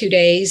out for 2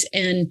 days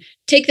and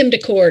take them to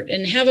court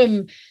and have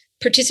them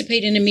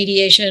participate in a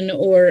mediation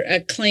or a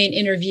client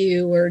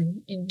interview or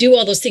do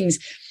all those things.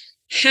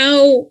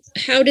 How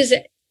does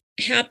it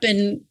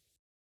happen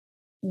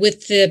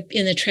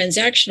in the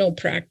transactional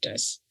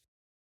practice?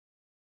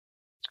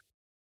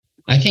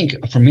 I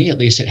think for me, at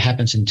least, it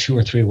happens in 2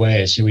 or 3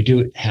 ways. So we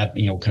do have,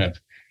 kind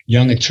of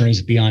young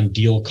attorneys be on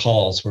deal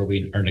calls where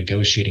we are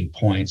negotiating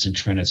points and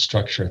trying to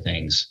structure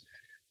things.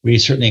 We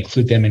certainly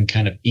include them in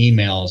kind of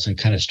emails and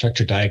kind of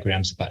structure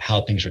diagrams about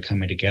how things are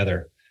coming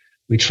together.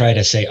 We try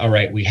to say, all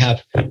right, we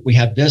have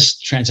this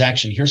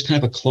transaction. Here's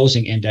kind of a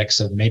closing index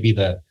of maybe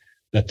the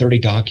 30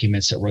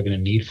 documents that we're going to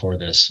need for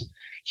this.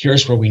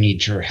 Here's where we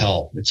need your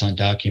help. It's on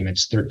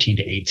documents 13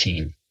 to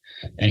 18.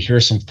 And here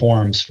are some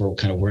forms for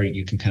kind of where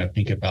you can kind of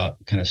think about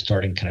kind of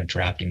starting kind of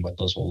drafting what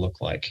those will look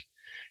like.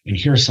 And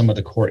here are some of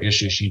the core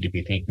issues you need to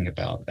be thinking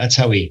about. That's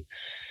how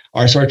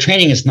our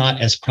training is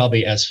not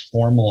probably as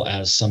formal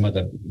as some of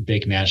the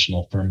big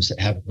national firms that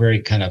have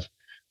very kind of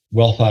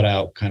well thought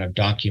out kind of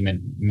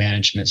document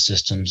management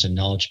systems and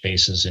knowledge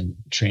bases and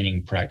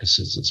training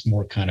practices. It's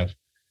more kind of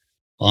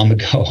on the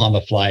go, on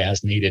the fly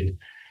as needed,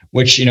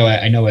 which,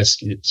 I know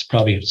it's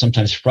probably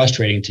sometimes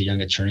frustrating to young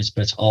attorneys,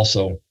 but it's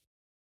also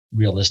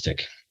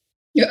realistic.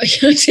 Yeah, I was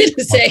going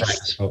to say,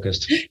 practice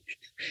focused.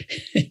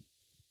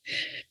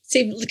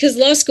 See, because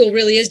law school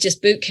really is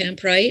just boot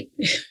camp, right?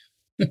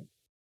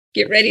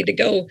 Get ready to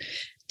go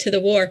to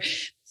the war.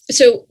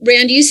 So,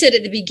 Rand, you said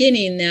at the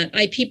beginning that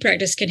IP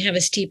practice can have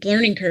a steep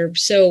learning curve.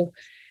 So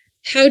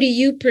how do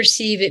you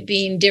perceive it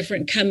being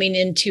different coming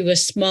into a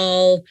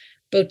small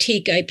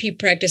boutique IP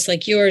practice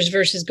like yours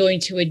versus going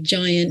to a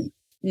giant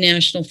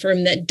national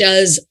firm that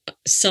does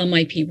some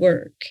IP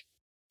work?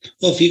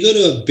 Well, if you go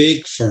to a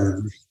big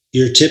firm,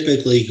 you're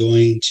typically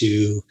going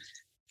to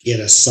get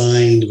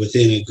assigned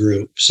within a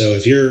group. So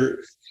if you're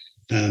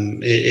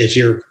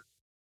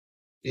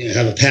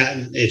have a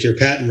patent, if you're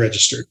patent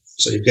registered,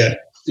 so you've got,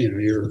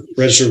 you're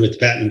registered with the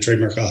Patent and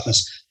Trademark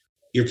Office,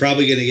 you're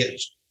probably going to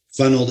get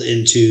funneled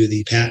into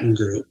the patent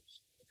group.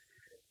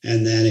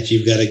 And then if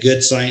you've got a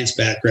good science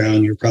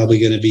background, you're probably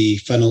going to be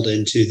funneled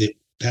into the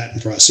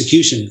patent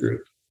prosecution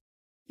group.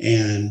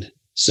 And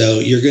so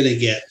you're going to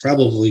get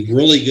probably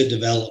really good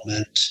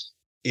development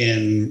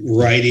in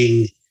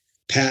writing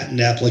patent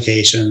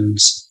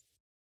applications,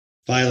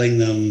 filing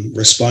them,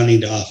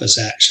 responding to office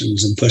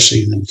actions, and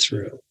pushing them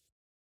through.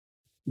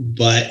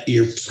 But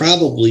you're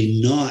probably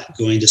not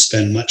going to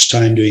spend much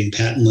time doing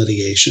patent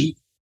litigation.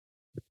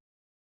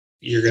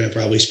 You're going to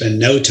probably spend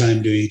no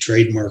time doing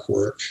trademark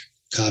work,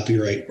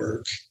 copyright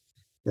work,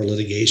 or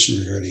litigation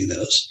regarding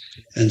those.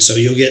 And so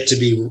you'll get to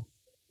be,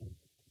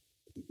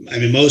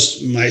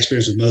 my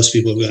experience with most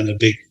people who've gone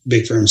to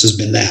big firms has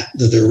been that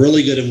they're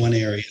really good in one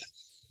area.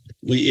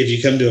 If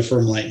you come to a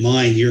firm like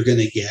mine, you're going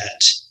to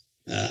get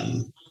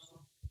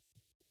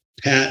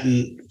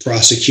patent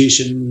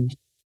prosecution,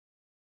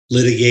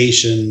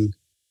 litigation,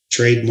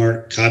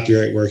 trademark,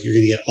 copyright work. You're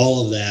going to get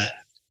all of that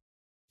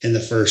in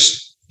the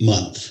first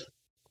month.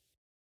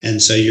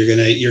 And so you're going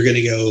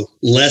to go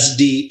less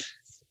deep,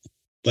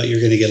 but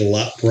you're going to get a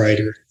lot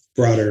broader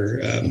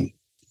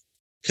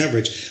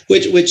coverage,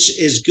 which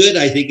is good,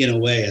 I think, in a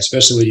way,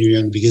 especially when you're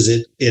young, because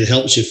it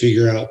helps you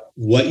figure out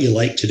what you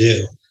like to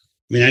do.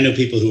 I mean, I know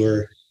people who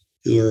are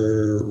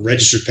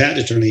registered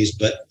patent attorneys,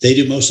 but they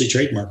do mostly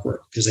trademark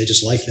work because they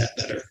just like that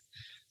better.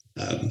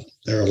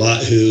 There are a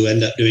lot who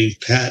end up doing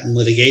patent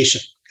litigation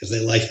because they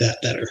like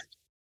that better.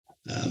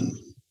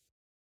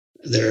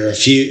 There are a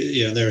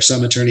few, there are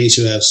some attorneys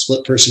who have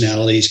split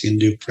personalities, can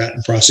do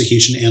patent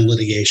prosecution and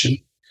litigation.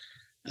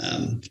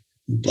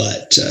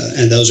 But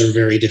those are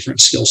very different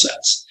skill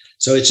sets.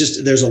 So it's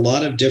just, there's a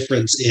lot of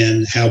difference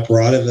in how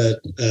broad of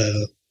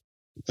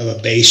a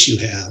base you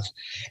have.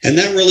 And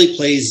that really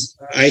plays,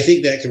 I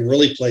think that can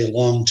really play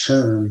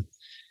long-term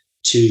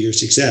to your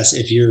success.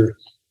 If you're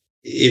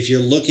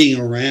looking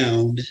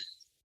around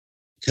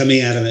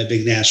coming out of a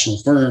big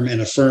national firm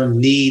and a firm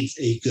needs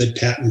a good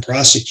patent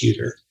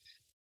prosecutor,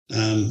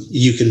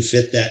 you can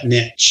fit that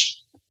niche.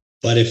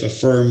 But if a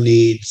firm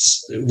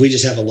needs, we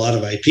just have a lot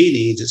of IP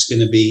needs, it's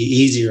going to be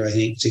easier, I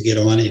think, to get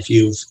on if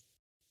you've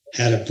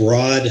had a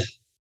broad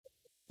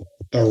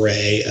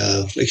array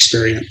of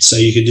experience. So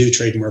you can do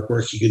trademark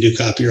work, you can do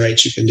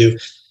copyrights, you can do,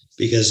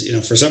 because,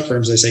 for some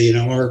firms, they say,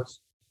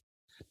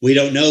 we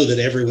don't know that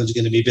everyone's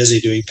going to be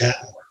busy doing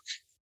patent work.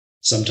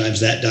 Sometimes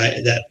that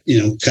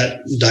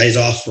dies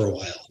off for a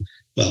while.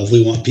 Well, if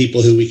we want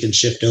people who we can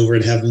shift over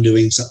and have them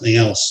doing something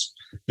else,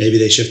 maybe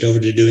they shift over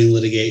to doing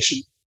litigation.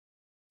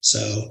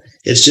 So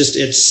it's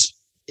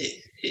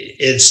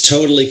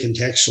totally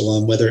contextual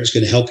on whether it's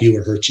going to help you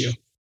or hurt you.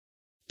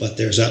 But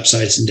there's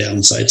upsides and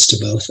downsides to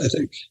both, I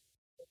think.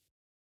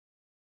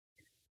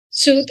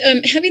 So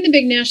having the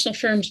big national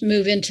firms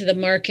move into the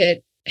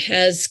market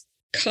has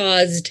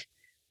caused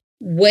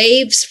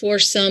waves for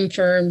some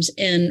firms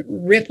and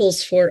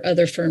ripples for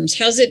other firms.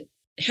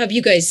 Have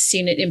you guys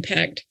seen it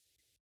impact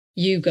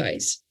you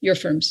guys, your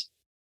firms?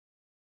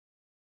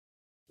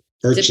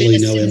 Virtually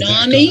no impact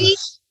on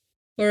us.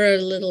 Or a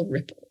little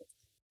ripple?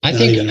 I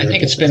think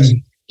it's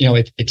been,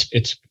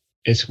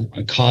 it's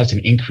caused an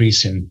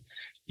increase in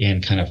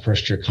kind of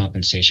first year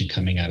compensation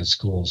coming out of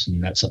schools,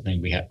 and that's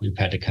something we've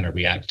had to kind of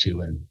react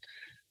to and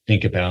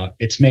think about.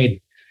 It's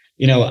made,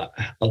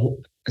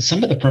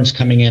 some of the firms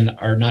coming in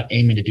are not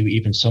aiming to do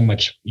even so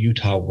much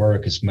Utah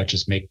work as much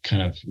as make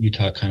kind of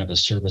Utah kind of a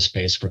service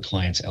base for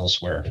clients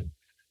elsewhere,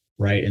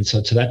 right? And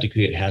so to that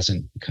degree, it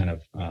hasn't kind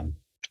of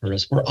hurt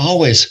us. We're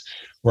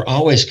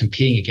always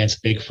competing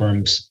against big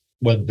firms,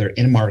 whether they're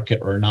in market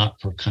or not,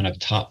 for kind of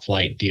top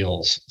flight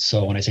deals.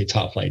 So when I say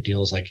top flight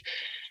deals, like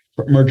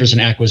mergers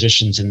and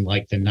acquisitions in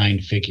like the 9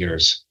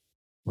 figures,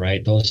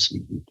 right?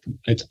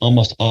 It's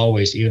almost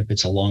always, even if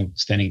it's a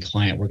long-standing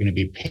client, we're going to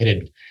be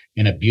pitted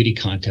in a beauty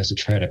contest to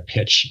try to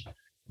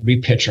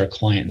repitch our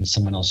client, and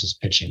someone else is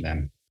pitching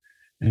them.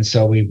 And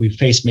so we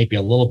face maybe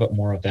a little bit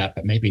more of that,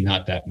 but maybe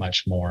not that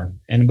much more.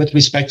 And with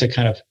respect to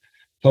kind of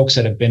folks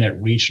that have been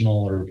at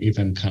regional or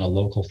even kind of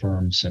local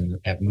firms and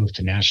have moved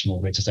to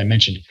national rates, as I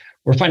mentioned,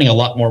 we're finding a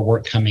lot more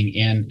work coming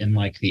in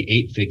like the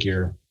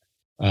 8-figure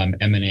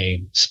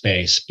M&A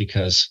space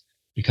because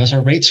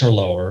our rates are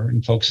lower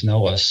and folks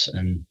know us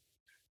and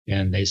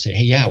they say,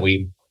 hey, yeah,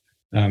 we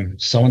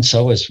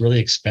so-and-so is really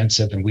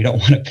expensive and we don't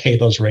want to pay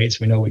those rates.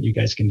 We know what you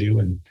guys can do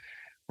and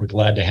we're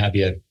glad to have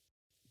you.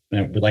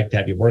 We'd like to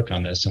have you work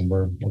on this and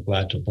we're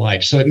glad to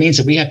oblige. So it means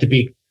that we have to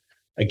be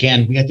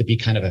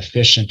kind of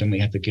efficient, and we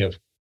have to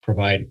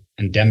provide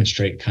and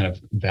demonstrate kind of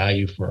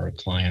value for our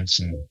clients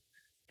and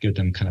give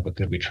them kind of a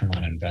good return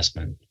on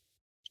investment.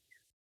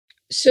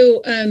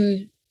 So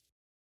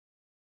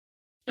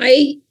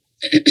I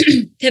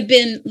have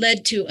been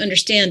led to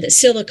understand that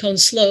Silicon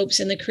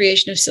Slopes and the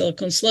creation of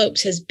Silicon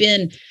Slopes has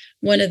been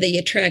one of the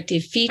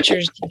attractive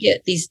features to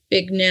get these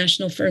big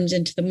national firms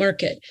into the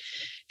market.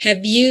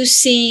 Have you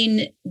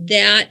seen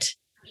that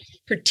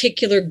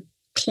particular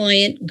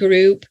client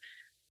group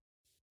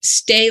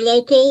stay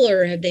local,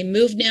 or have they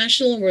moved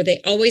national? Were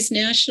they always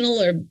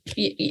national, or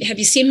have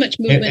you seen much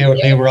movement?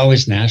 They were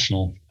always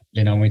national.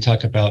 When we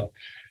talk about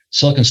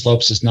Silicon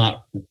Slopes is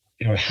not,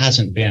 it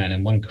hasn't been,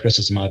 and one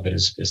criticism of it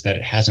is that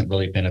it hasn't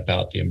really been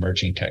about the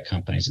emerging tech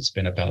companies. It's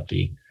been about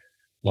the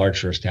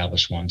larger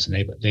established ones,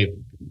 and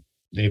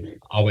they've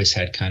always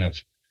had kind of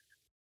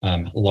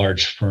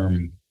large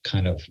firm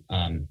kind of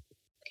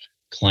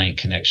client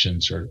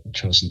connections or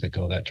chosen to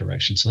go that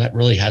direction. So that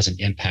really hasn't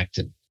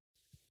impacted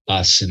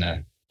us in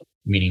a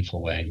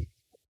meaningful way.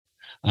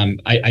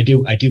 I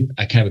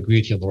kind of agree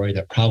with you, Lori,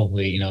 that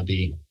probably,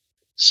 the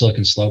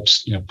Silicon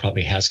Slopes,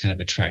 probably has kind of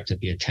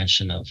attracted the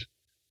attention of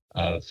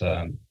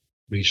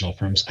regional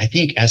firms. I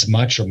think as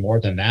much or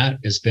more than that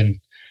has been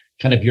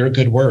kind of your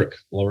good work,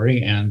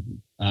 Lori,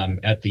 and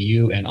at the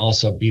U and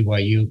also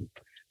BYU,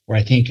 where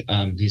I think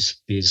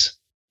these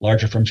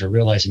larger firms are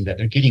realizing that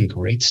they're getting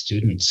great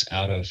students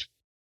out of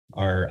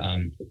our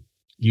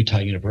Utah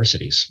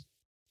universities,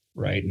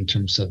 right? In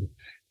terms of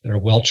they're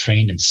well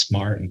trained and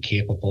smart and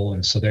capable,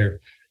 and so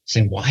they're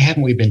saying, why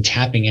haven't we been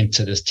tapping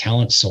into this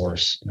talent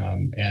source?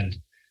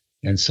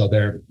 And so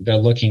they're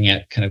looking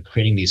at kind of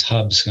creating these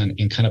hubs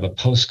in kind of a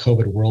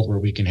post-COVID world where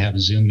we can have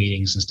Zoom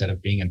meetings instead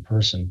of being in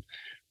person.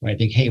 Where I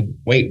think, hey,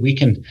 wait, we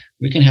can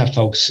have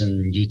folks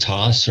in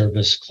Utah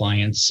service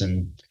clients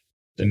in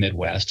the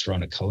Midwest or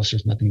on the coast.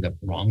 There's nothing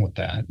wrong with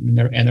that, and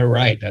they're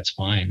right. That's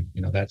fine.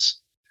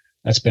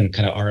 That's been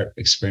kind of our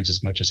experience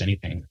as much as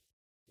anything.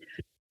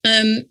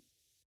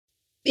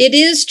 It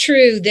is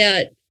true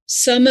that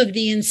some of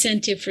the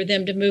incentive for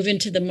them to move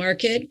into the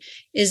market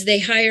is they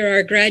hire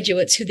our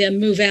graduates who then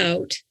move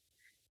out,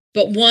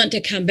 but want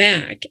to come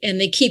back. And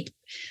they keep,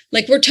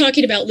 like we're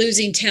talking about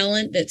losing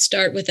talent that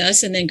start with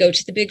us and then go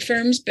to the big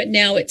firms. But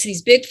now it's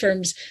these big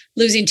firms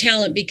losing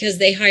talent because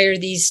they hire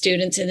these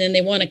students and then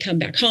they want to come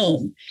back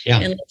home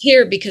and live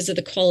here because of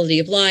the quality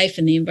of life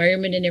and the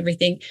environment and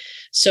everything.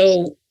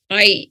 So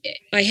I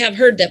have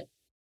heard that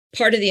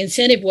part of the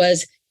incentive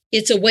was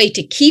it's a way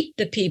to keep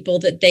the people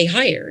that they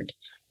hired.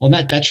 Well,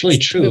 that's really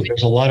true.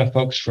 There's a lot of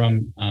folks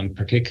from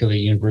particularly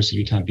University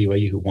of Utah and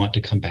BYU who want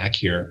to come back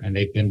here, and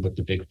they've been with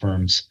the big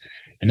firms.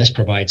 And this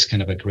provides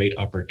kind of a great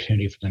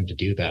opportunity for them to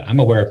do that.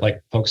 I'm aware of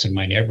like folks in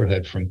my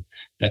neighborhood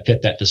that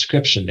fit that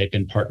description. They've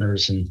been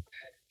partners in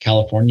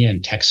California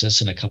and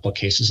Texas in a couple of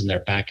cases, and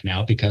they're back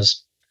now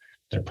because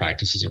their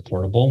practices are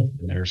portable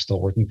and they're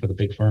still working for the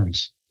big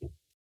firms.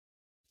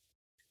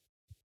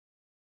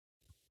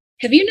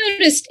 Have you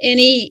noticed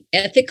any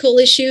ethical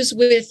issues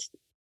with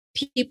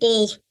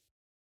people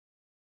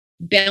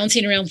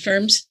bouncing around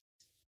firms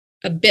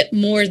a bit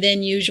more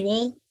than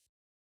usual?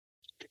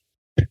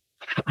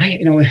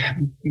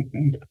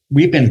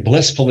 We've been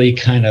blissfully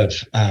kind of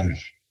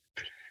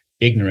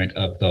ignorant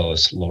of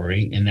those,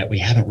 Lori, in that we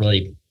haven't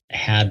really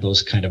had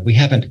those kind of, we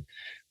haven't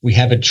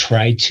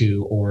tried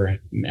to,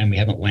 and we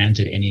haven't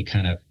landed any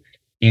kind of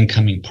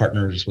incoming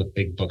partners with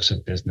big books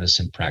of business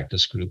and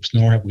practice groups,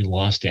 nor have we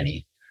lost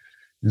any.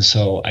 And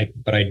so I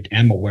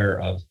am aware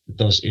of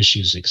those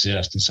issues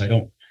exist. And so I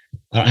don't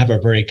have a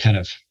very kind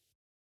of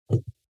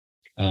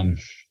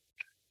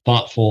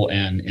thoughtful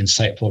and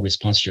insightful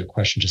response to your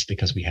question just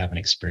because we haven't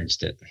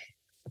experienced it.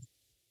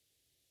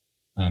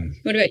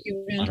 What about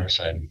you, Rand? On our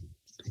side?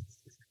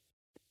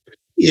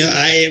 Yeah,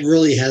 it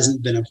really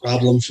hasn't been a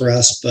problem for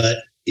us, but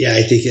yeah,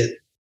 I think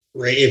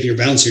if you're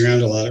bouncing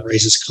around a lot, it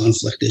raises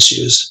conflict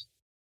issues.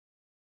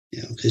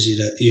 Because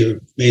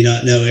you may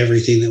not know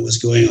everything that was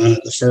going on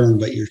at the firm,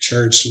 but you're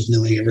charged with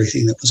knowing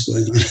everything that was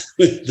going on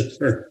with the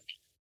firm.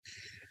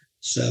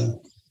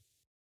 So,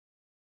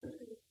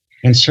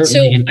 and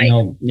certainly, in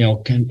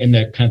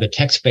the kind of the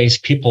tech space,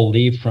 people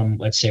leave from,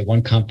 let's say,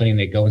 one company and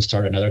they go and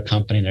start another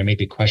company. And there may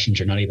be questions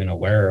you're not even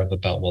aware of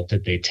about, well,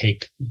 did they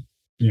take,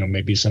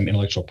 maybe some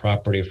intellectual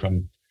property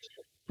from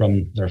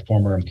their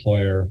former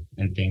employer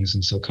and things.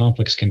 And so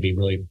conflicts can be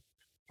really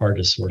hard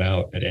to sort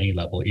out at any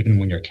level, even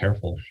when you're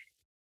careful.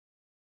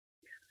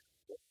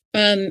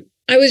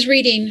 I was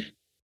reading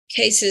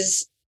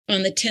cases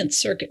on the 10th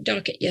Circuit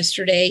docket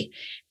yesterday,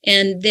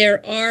 and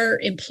there are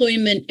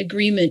employment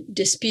agreement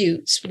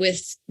disputes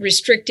with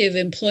restrictive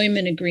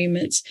employment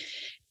agreements.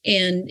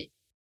 And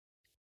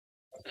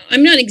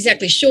I'm not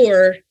exactly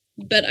sure,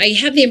 but I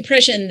have the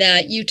impression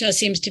that Utah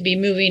seems to be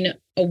moving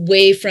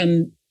away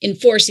from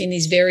enforcing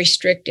these very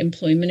strict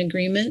employment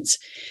agreements.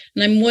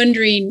 And I'm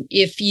wondering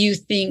if you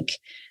think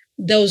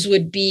those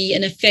would be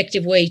an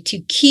effective way to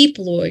keep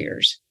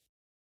lawyers.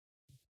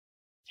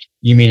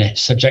 You mean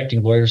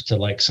subjecting lawyers to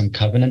like some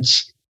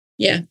covenants?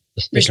 Yeah,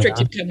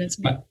 restrictive covenants.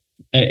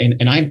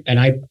 And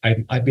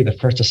I'd be the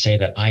first to say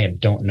that I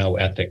don't know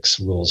ethics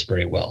rules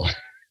very well.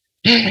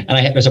 And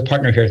there's a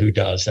partner here who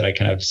does, that I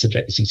kind of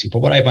subject these things to. But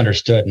what I've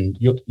understood, and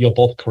you'll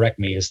both correct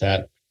me, is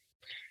that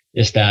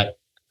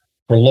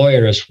for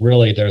lawyers,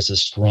 really, there's a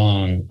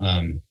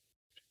strong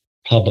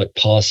public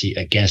policy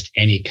against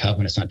any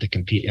covenants not to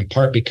compete, in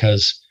part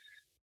because,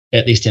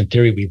 at least in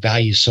theory, we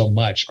value so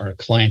much our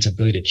clients'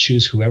 ability to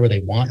choose whoever they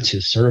want to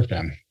serve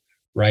them,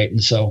 right?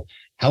 And so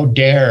how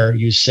dare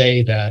you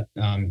say that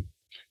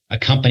a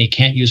company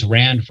can't use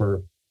RAND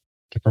to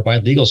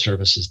provide legal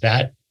services?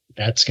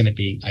 That's going to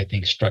be, I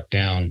think, struck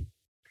down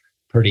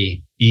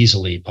pretty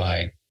easily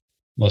by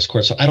most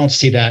courts. So I don't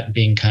see that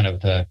being I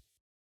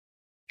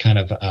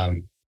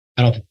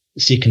don't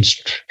see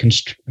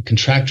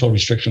contractual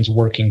restrictions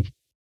working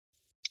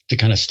to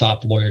kind of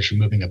stop lawyers from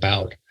moving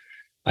about.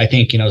 I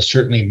think,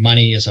 certainly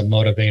money is a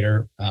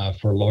motivator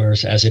for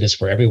lawyers, as it is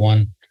for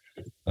everyone.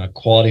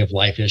 Quality of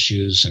life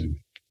issues and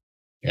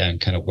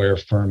kind of where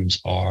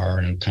firms are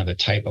and kind of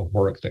the type of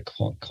work that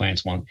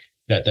clients want,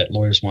 that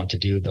lawyers want to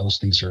do. Those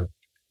things are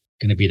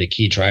going to be the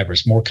key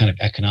drivers, more kind of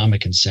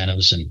economic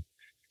incentives and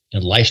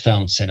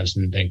lifestyle incentives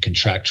than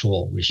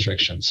contractual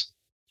restrictions.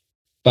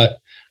 But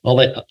I'll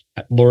let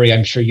Lori,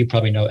 I'm sure you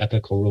probably know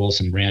ethical rules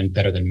and RAND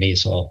better than me,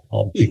 so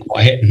I'll be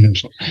quiet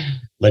and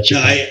let you.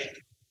 No,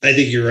 I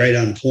think you're right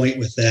on point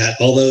with that.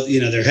 Although,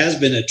 there has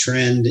been a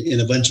trend in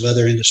a bunch of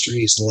other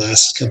industries the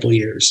last couple of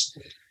years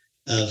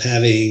of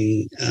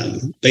having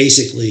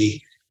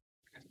basically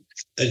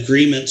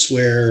agreements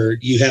where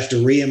you have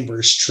to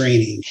reimburse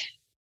training.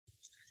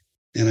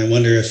 And I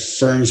wonder if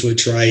firms would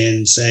try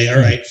and say, all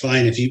right,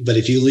 fine, if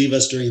you leave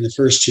us during the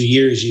first 2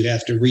 years, you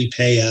have to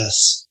repay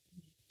us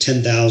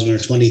 $10,000 or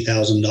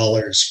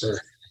 $20,000 for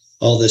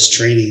all this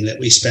training that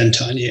we spent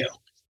on you.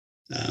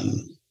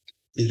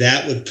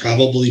 That would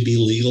probably be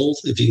legal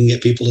if you can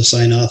get people to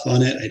sign off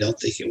on it. I don't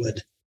think it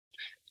would.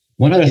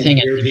 One other thing,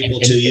 people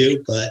to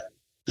you, but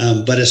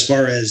as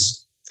far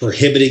as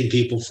prohibiting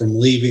people from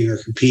leaving or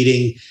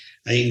competing,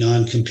 I think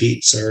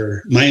non-competes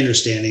are, my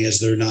understanding is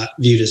they're not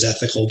viewed as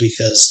ethical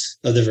because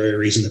of the very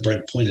reason that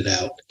Brent pointed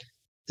out,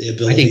 the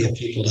ability of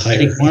people to hire. I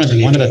think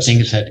one of the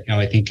things that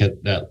I think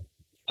that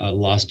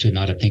law student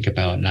ought to think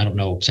about, and I don't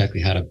know exactly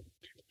how to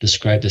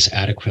describe this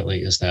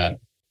adequately, is that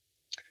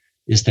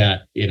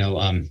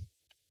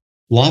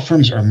law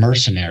firms are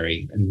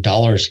mercenary and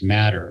dollars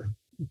matter,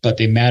 but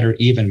they matter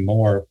even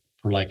more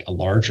for like a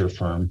larger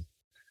firm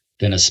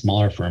than a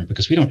smaller firm,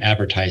 because we don't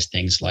advertise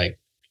things like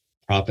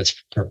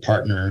profits per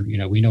partner.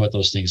 We know what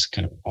those things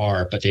kind of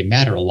are, but they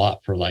matter a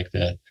lot for like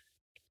the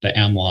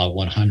AmLaw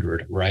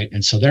 100, right?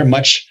 And so they're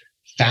much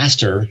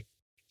faster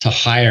to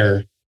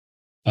hire,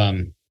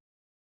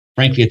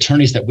 frankly,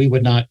 attorneys that we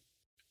would not,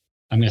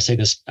 I'm going to say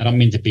this, I don't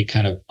mean to be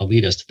kind of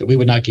elitist, that we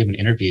would not give an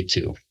interview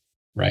to,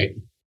 right?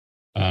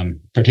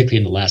 Particularly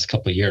in the last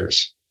couple of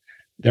years.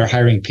 They're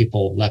hiring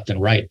people left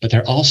and right, but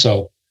they're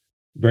also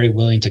very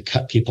willing to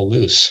cut people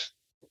loose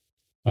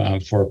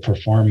for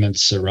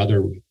performance or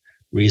other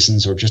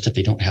reasons, or just if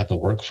they don't have the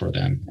work for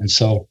them. And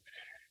so,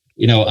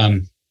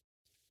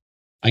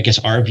 I guess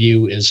our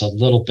view is a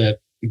little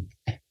bit,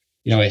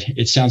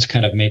 it sounds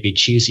kind of maybe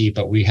cheesy,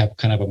 but we have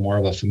kind of a more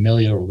of a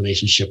familial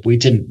relationship. We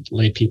didn't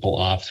lay people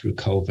off through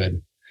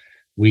COVID.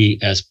 We,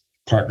 as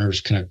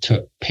partners, kind of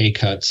took pay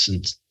cuts,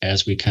 and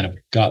as we kind of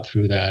got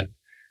through that,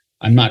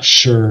 I'm not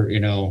sure,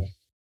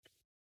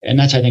 And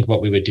that's, I think,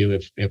 what we would do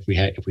if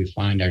we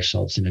find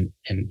ourselves in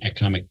an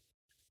economic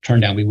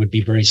turndown. We would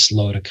be very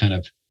slow to kind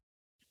of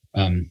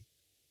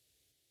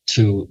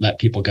to let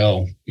people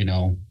go,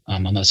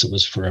 unless it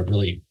was for a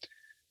really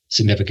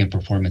significant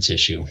performance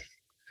issue,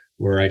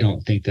 where I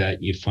don't think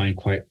that you'd find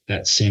quite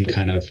that same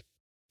kind of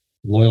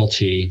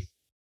loyalty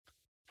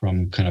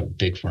from kind of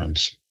big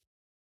firms.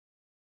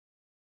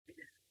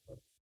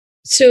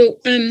 So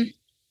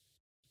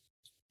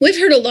we've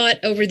heard a lot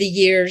over the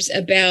years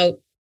about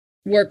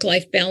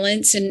work-life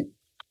balance, and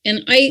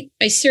I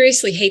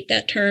seriously hate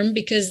that term,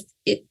 because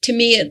to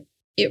me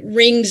it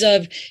rings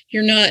of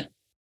you're not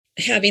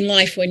having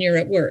life when you're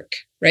at work,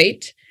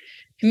 right?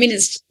 I mean,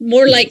 it's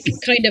more like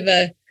kind of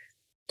a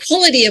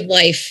quality of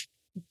life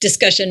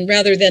discussion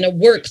rather than a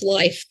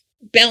work-life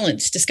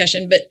balance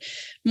discussion. But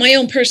my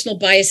own personal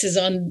biases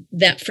on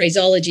that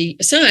phraseology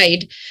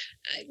aside,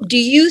 do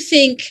you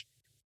think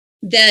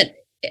that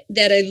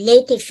a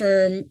local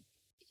firm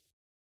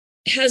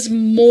has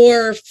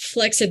more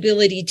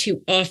flexibility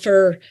to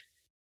offer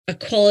a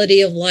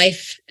quality of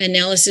life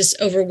analysis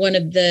over one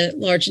of the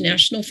large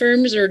national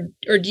firms, or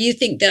do you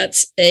think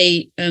that's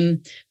a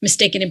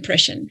mistaken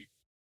impression?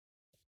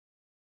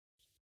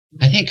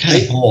 I think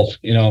kind of both.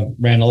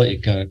 Rand, I'll let you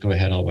go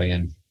ahead. I'll weigh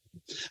in.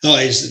 Oh,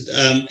 I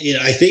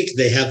think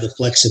they have the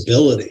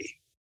flexibility.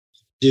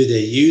 Do they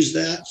use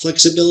that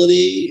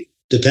flexibility?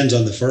 Depends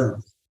on the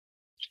firm.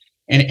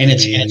 And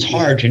it's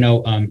hard,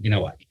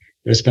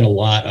 there's been a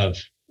lot of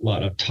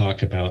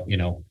talk about,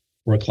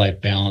 work-life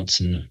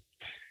balance and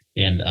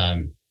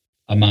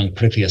among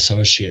Prithee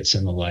associates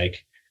and the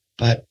like,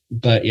 but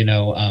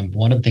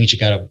one of the things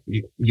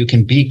you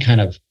can be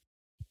kind of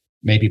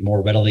maybe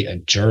more readily a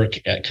jerk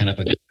at kind of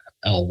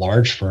a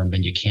large firm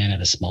than you can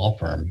at a small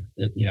firm.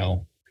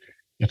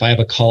 If I have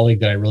a colleague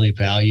that I really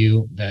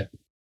value that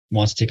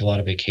wants to take a lot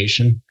of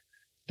vacation,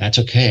 that's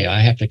okay. I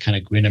have to kind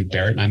of grin and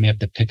bear it, and I may have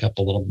to pick up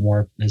a little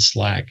more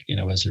slack,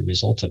 as a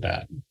result of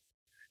that.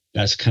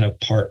 That's kind of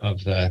part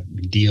of the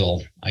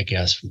deal, I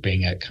guess, for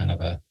being at kind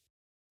of a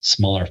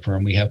smaller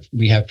firm. We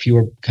have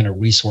fewer kind of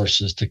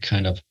resources to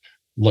kind of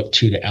look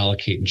to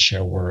allocate and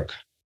share work,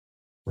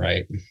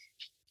 right?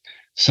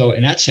 So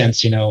in that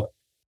sense,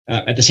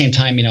 at the same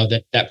time,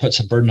 that puts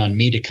a burden on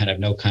me to kind of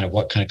know kind of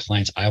what kind of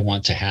clients I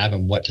want to have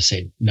and what to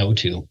say no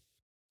to,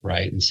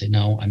 right? And say,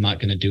 no, I'm not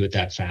going to do it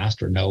that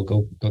fast, or no,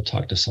 go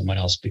talk to someone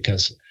else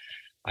because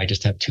I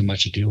just have too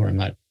much to do, or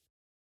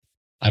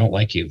I don't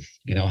like you.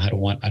 I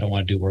don't want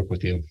to do work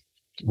with you,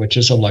 which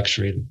is a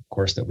luxury, of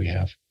course, that we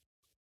have.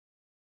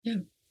 Yeah.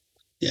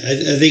 Yeah.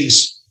 I think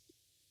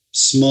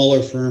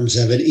smaller firms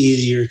have an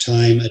easier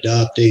time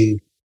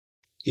adopting,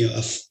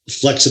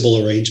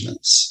 flexible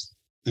arrangements.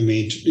 I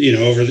mean,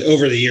 over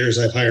the years,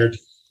 I've hired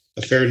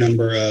a fair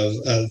number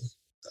of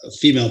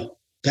female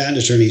patent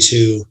attorneys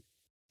who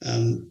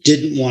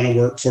didn't want to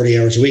work 40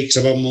 hours a week.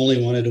 Some of them only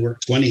wanted to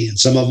work 20, and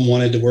some of them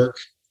wanted to work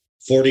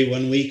 40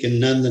 one week and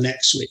none the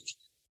next week.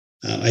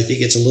 I think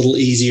it's a little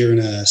easier in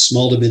a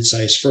small to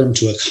mid-sized firm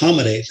to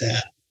accommodate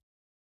that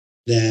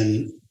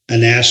than a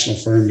national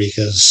firm,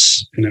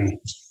 because,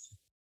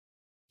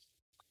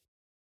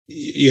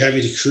 you're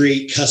having to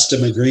create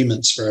custom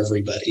agreements for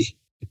everybody.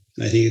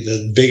 And I think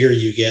the bigger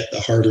you get,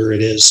 the harder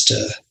it is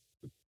to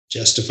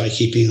justify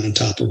keeping on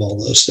top of all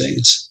those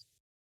things.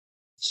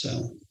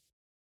 So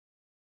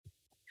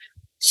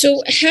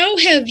how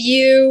have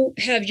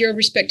your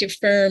respective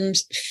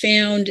firms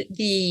found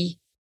the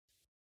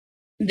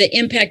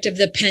impact of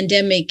the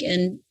pandemic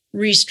and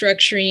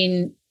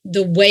restructuring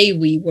the way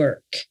we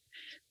work?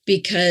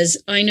 Because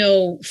I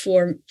know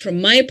from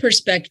my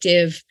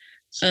perspective,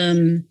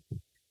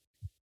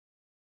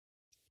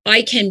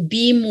 I can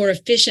be more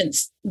efficient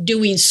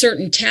doing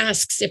certain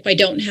tasks if I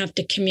don't have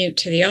to commute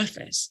to the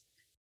office.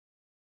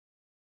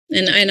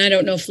 And I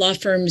don't know if law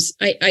firms,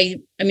 I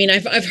mean,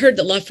 I've heard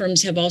that law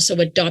firms have also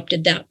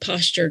adopted that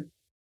posture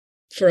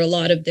for a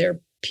lot of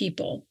their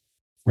people.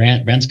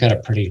 Rand's got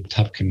a pretty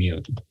tough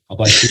commute.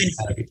 Although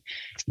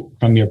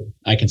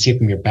I can see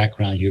from your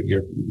background,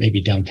 you're maybe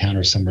downtown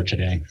or somewhere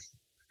today.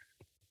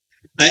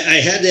 I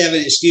had to have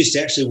an excuse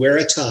to actually wear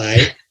a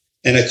tie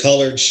and a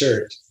collared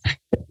shirt.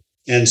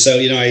 And so,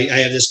 I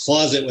have this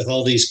closet with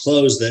all these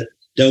clothes that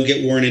don't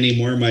get worn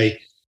anymore. My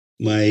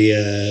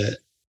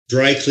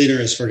dry cleaner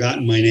has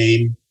forgotten my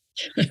name.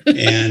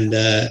 And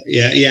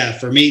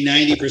for me,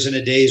 90%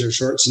 of days are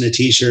shorts and a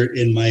t-shirt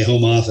in my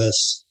home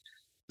office.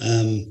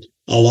 A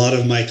lot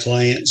of my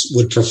clients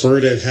would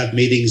prefer to have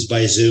meetings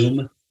by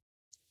Zoom.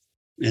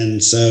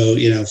 And so,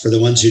 for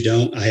the ones who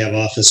don't, I have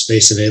office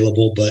space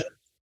available. But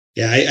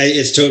yeah,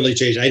 it's totally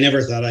changed. I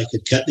never thought I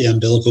could cut the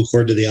umbilical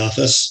cord to the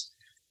office.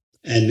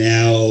 And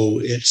now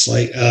it's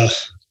like, I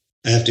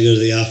have to go to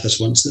the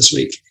office once this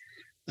week.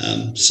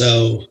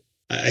 So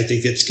I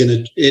think it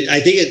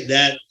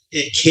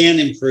can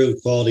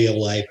improve quality of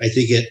life. I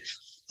think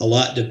a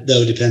lot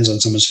though depends on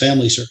someone's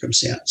family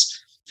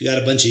circumstance. If you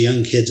got a bunch of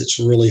young kids, it's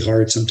really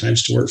hard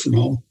sometimes to work from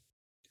home,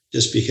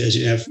 just because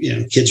you have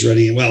kids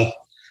running. Well,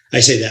 I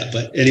say that,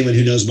 but anyone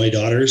who knows my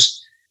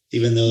daughters,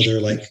 even though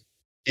they're like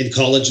in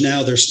college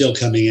now, they're still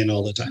coming in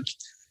all the time.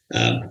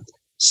 But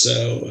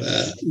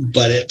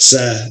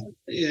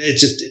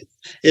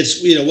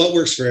it's what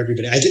works for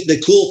everybody. I think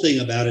the cool thing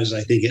about it is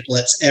I think it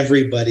lets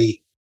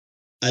everybody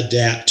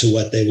adapt to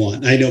what they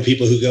want. I know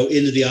people who go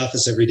into the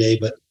office every day,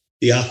 but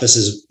the office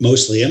is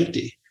mostly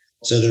empty.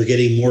 So they're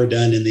getting more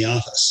done in the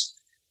office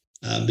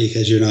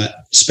because you're not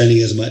spending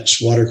as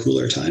much water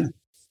cooler time.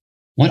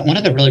 One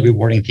of the really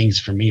rewarding things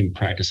for me in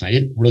practice, and I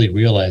didn't really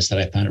realize that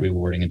I found it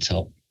rewarding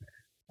until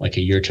like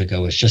a year or two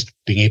ago, is just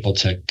being able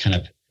to kind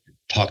of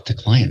talk to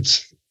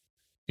clients,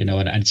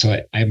 and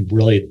so I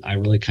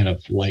really kind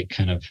of like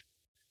kind of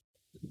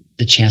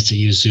the chance to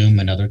use Zoom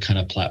and other kind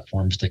of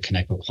platforms to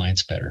connect with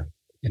clients better.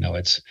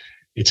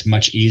 It's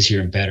much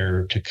easier and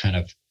better to kind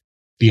of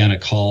be on a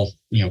call,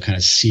 kind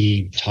of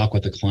talk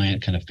with the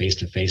client kind of face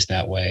to face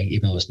that way,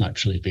 even though it's not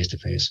truly face to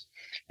face,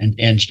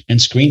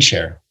 and screen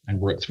share and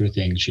work through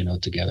things,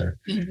 together.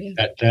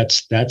 Mm-hmm.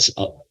 That's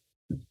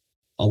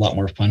a lot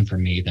more fun for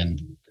me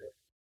than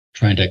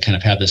trying to kind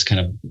of have this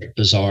kind of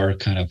bizarre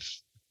kind of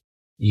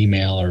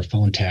email or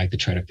phone tag to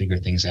try to figure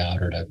things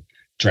out, or to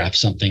draft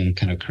something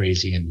kind of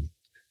crazy and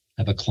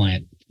have a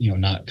client,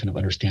 not kind of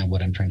understand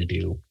what I'm trying to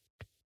do.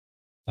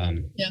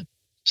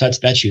 So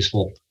that's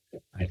useful.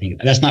 I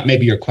think that's not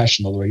maybe your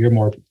question, Laura.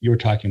 You were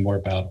talking more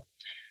about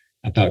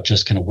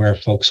just kind of where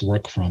folks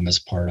work from as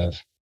part of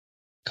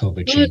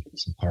COVID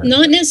changes.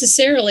 Not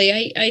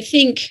necessarily. I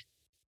think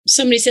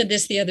somebody said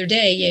this the other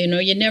day,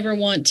 you never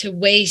want to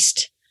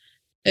waste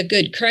a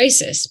good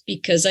crisis,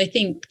 because I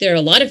think there are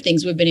a lot of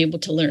things we've been able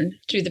to learn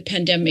through the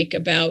pandemic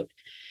about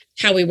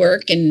how we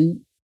work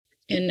and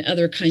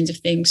other kinds of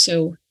things.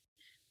 So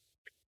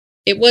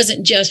it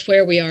wasn't just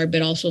where we are,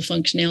 but also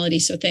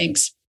functionality. So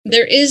thanks.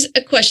 There is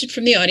a question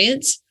from the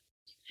audience.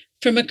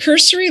 From a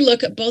cursory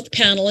look at both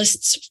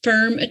panelists'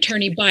 firm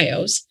attorney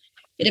bios,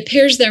 it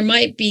appears there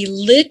might be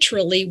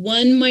literally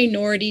one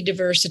minority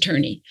diverse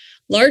attorney.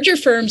 Larger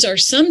firms are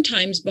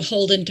sometimes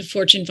beholden to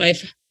Fortune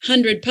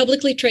 500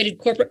 publicly traded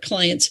corporate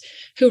clients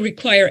who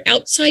require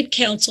outside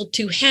counsel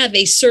to have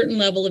a certain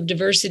level of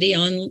diversity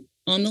on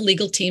the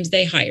legal teams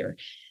they hire.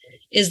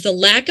 Is the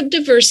lack of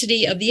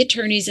diversity of the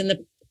attorneys in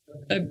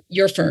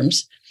your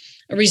firms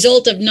a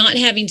result of not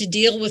having to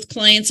deal with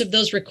clients of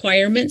those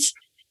requirements?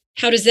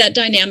 How does that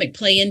dynamic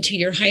play into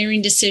your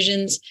hiring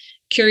decisions?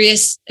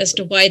 Curious as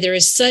to why there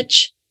is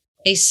such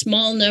a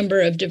small number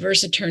of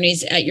diverse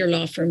attorneys at your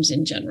law firms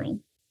in general.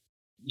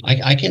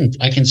 I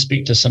can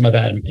speak to some of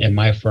that in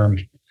my firm.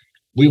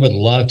 We would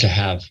love to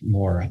have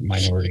more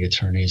minority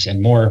attorneys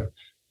and more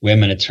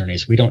women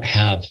attorneys. We don't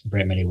have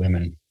very many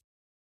women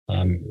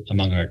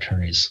among our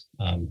attorneys,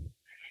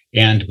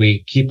 and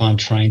we keep on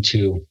trying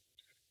to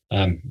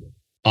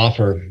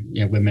offer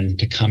women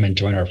to come and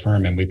join our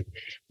firm, and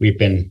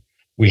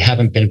we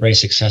haven't been very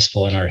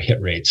successful in our hit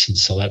rates, and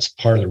so that's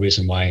part of the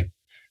reason why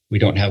we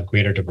don't have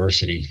greater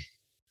diversity.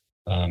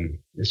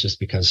 It's just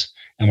because,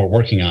 and we're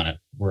working on it.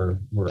 We're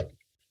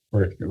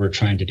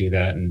trying to do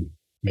that and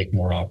make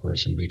more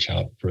offers and reach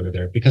out further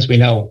there, because we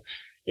know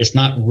it's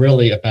not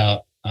really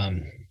about.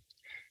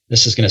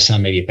 This is going to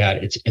sound maybe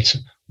bad. It's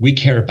we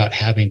care about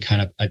having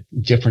kind of a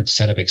different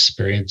set of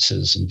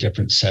experiences and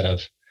different set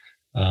of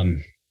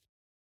kind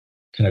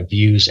of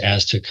views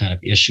as to kind of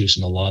issues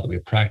in the law that we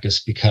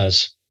practice,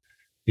 because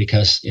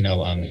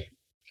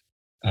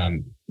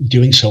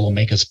doing so will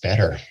make us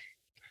better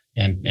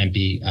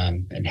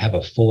and have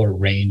a fuller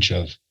range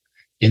of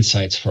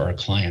insights for our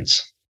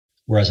clients.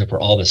 Whereas if we're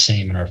all the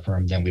same in our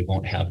firm, then we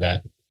won't have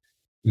that.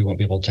 We won't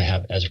be able to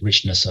have as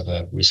richness of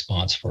a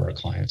response for our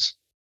clients.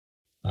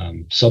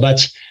 So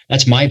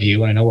that's my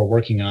view. And I know we're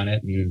working on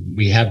it, and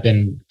we have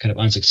been kind of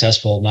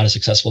unsuccessful, not as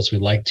successful as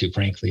we'd like to,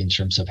 frankly, in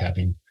terms of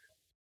having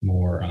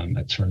more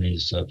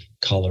attorneys of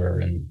color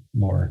and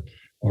more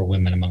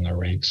women among our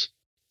ranks.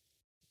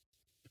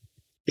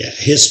 Yeah,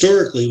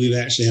 historically, we've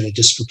actually had a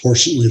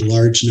disproportionately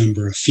large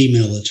number of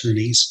female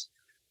attorneys.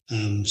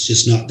 It's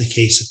just not the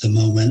case at the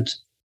moment.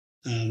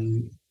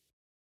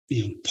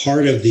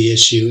 Part of the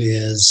issue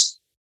is,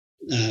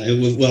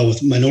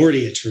 with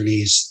minority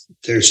attorneys,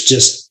 there's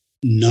just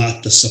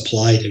not the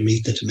supply to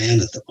meet the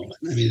demand at the moment.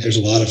 I mean, there's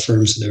a lot of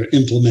firms that are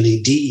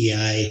implementing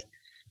DEI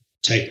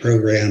type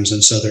programs,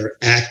 and so they're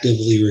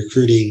actively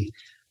recruiting.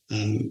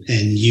 And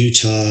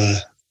Utah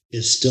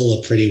is still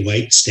a pretty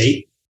white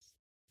state.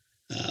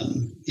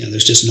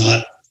 There's just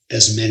not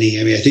as many.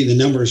 I mean, I think the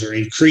numbers are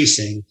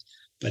increasing,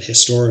 but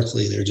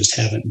historically there just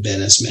haven't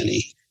been as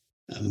many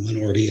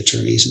minority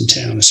attorneys in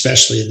town,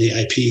 especially in the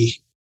IP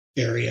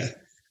area.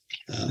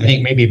 I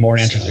think maybe more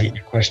answering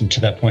your question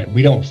to that point,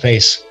 we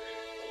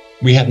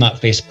have not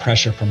faced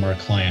pressure from our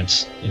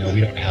clients. We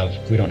don't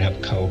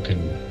have Coke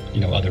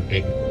and other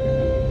big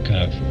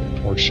kind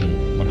of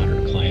Fortune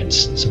 100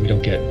 clients, so we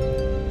don't get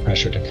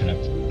pressure to kind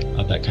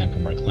of that kind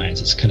from our clients.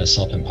 It's kind of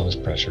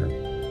self-imposed pressure.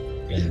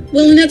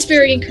 And that's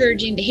very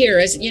encouraging to hear.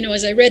 As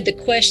I read the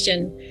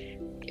question,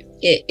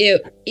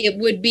 it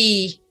would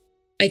be,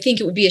 I think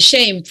it would be a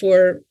shame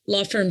for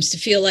law firms to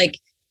feel like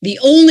the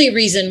only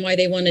reason why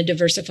they want to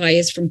diversify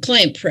is from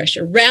client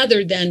pressure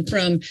rather than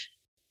from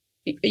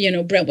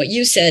Brent, what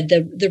you said,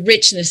 the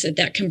richness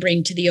that can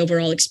bring to the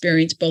overall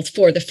experience, both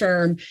for the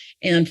firm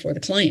and for the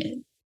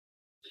client.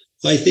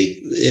 Well, I think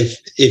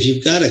if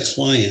you've got a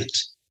client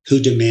who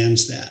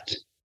demands that,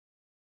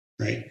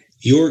 right,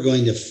 you're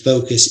going to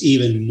focus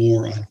even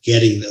more on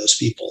getting those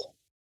people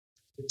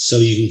so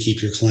you can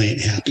keep your client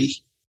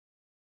happy,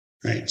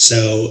 right?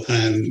 So,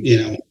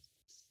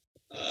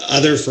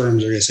 other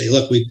firms are going to say,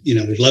 look, we'd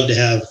love to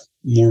have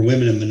more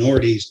women and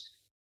minorities,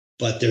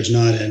 but there's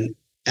not an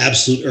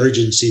absolute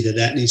urgency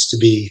that needs to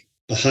be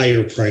a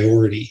higher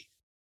priority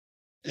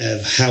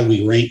of how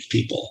we rank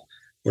people.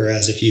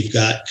 Whereas if you've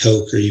got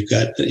Coke or you've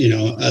got,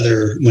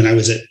 when I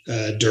was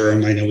at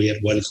Durham, I know we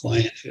had one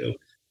client who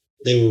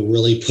they were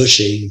really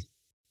pushing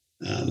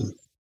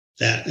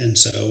that. And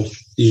so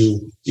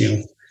you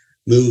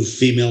move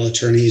female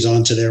attorneys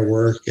onto their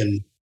work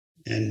and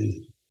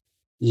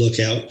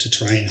look out to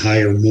try and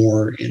hire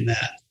more in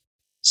that.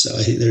 So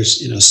I think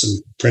there's,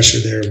 some pressure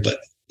there, but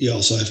you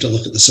also have to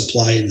look at the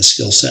supply and the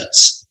skill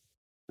sets,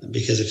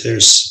 because if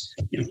there's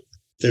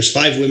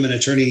 5 women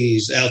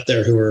attorneys out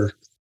there who are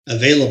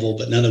available,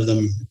 but none of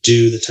them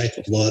do the type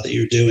of law that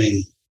you're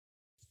doing,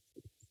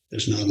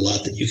 there's not a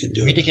lot that you can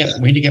do. We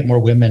need to get more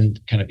women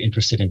kind of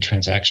interested in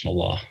transactional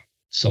law.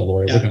 So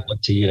Lori, we're going to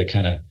look to you to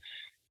kind of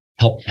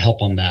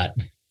help on that.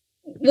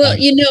 Well,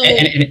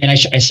 and I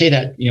say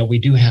that, we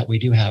do have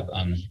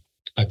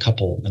a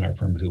couple in our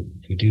firm who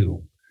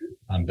do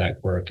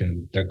that work,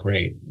 and they're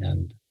great.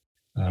 And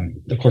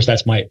of course,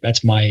 that's my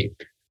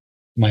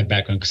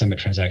background, because I'm a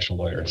transactional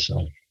lawyer.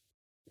 So,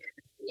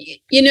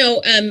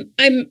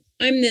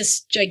 I'm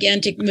this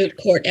gigantic moot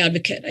court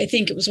advocate. I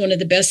think it was one of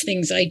the best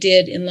things I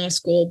did in law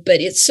school,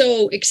 but it's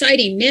so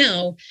exciting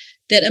now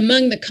that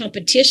among the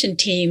competition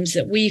teams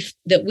that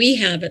we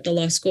have at the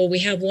law school, we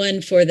have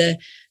one for the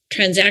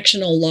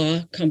transactional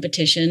law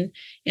competition,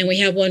 and we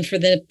have one for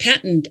the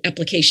patent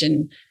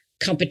application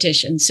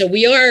competition. So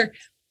we are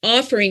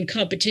offering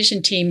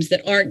competition teams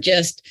that aren't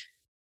just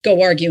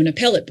go argue an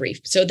appellate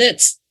brief. So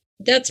that's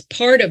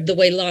part of the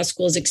way law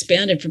school has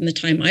expanded from the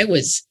time I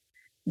was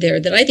there,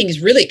 that I think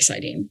is really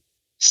exciting.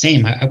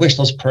 Same. I wish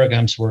those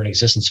programs were in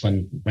existence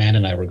when Rand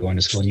and I were going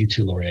to school, and you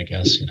too, Lori, I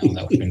guess, that would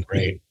have been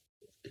great.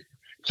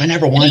 I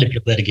never wanted to be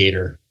a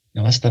litigator.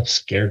 That stuff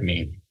scared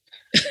me.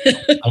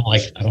 I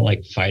don't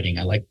like fighting.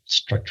 I like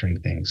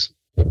structuring things.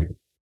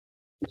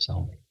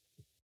 So.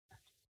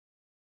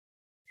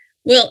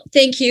 Well,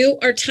 thank you.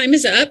 Our time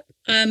is up.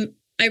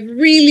 I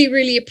really,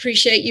 really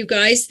appreciate you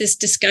guys. This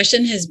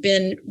discussion has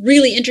been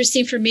really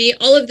interesting for me.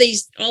 All of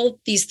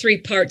these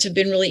 3 parts have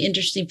been really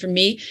interesting for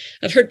me.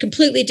 I've heard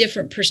completely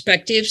different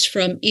perspectives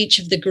from each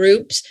of the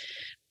groups,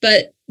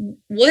 but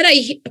what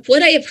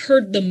I have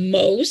heard the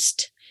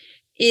most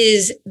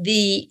is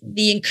the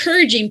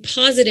encouraging,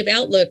 positive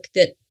outlook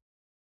that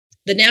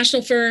the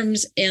national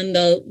firms and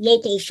the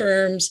local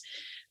firms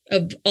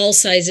of all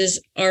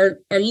sizes are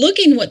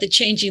looking what the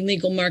changing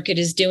legal market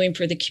is doing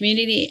for the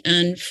community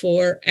and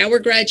for our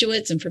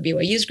graduates and for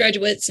BYU's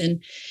graduates,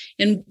 and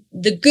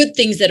the good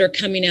things that are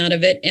coming out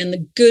of it, and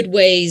the good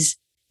ways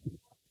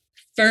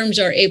firms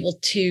are able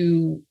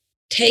to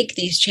take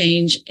these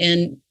change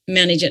and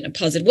manage it in a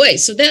positive way.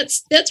 So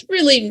that's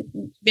really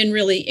been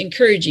really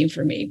encouraging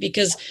for me,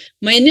 because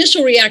my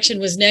initial reaction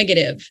was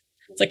negative.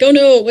 It's like, oh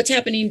no, what's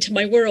happening to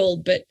my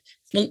world? But,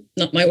 well,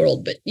 not my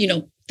world, but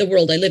the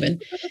world I live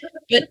in.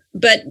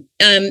 But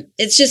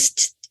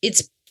it's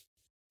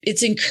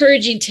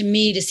encouraging to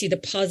me to see the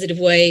positive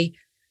way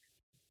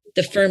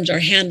the firms are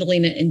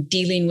handling it and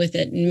dealing with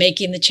it and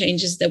making the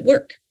changes that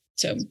work.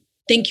 So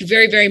thank you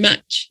very, very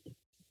much.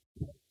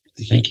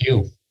 Thank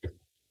you.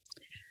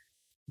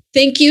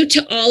 Thank you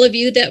to all of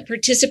you that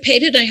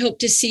participated. I hope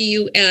to see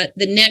you at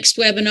the next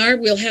webinar.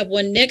 We'll have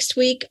one next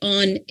week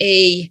on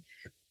a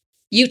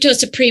Utah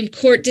Supreme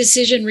Court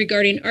decision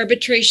regarding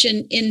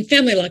arbitration in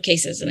family law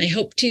cases, and I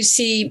hope to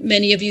see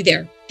many of you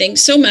there.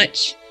 Thanks so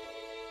much.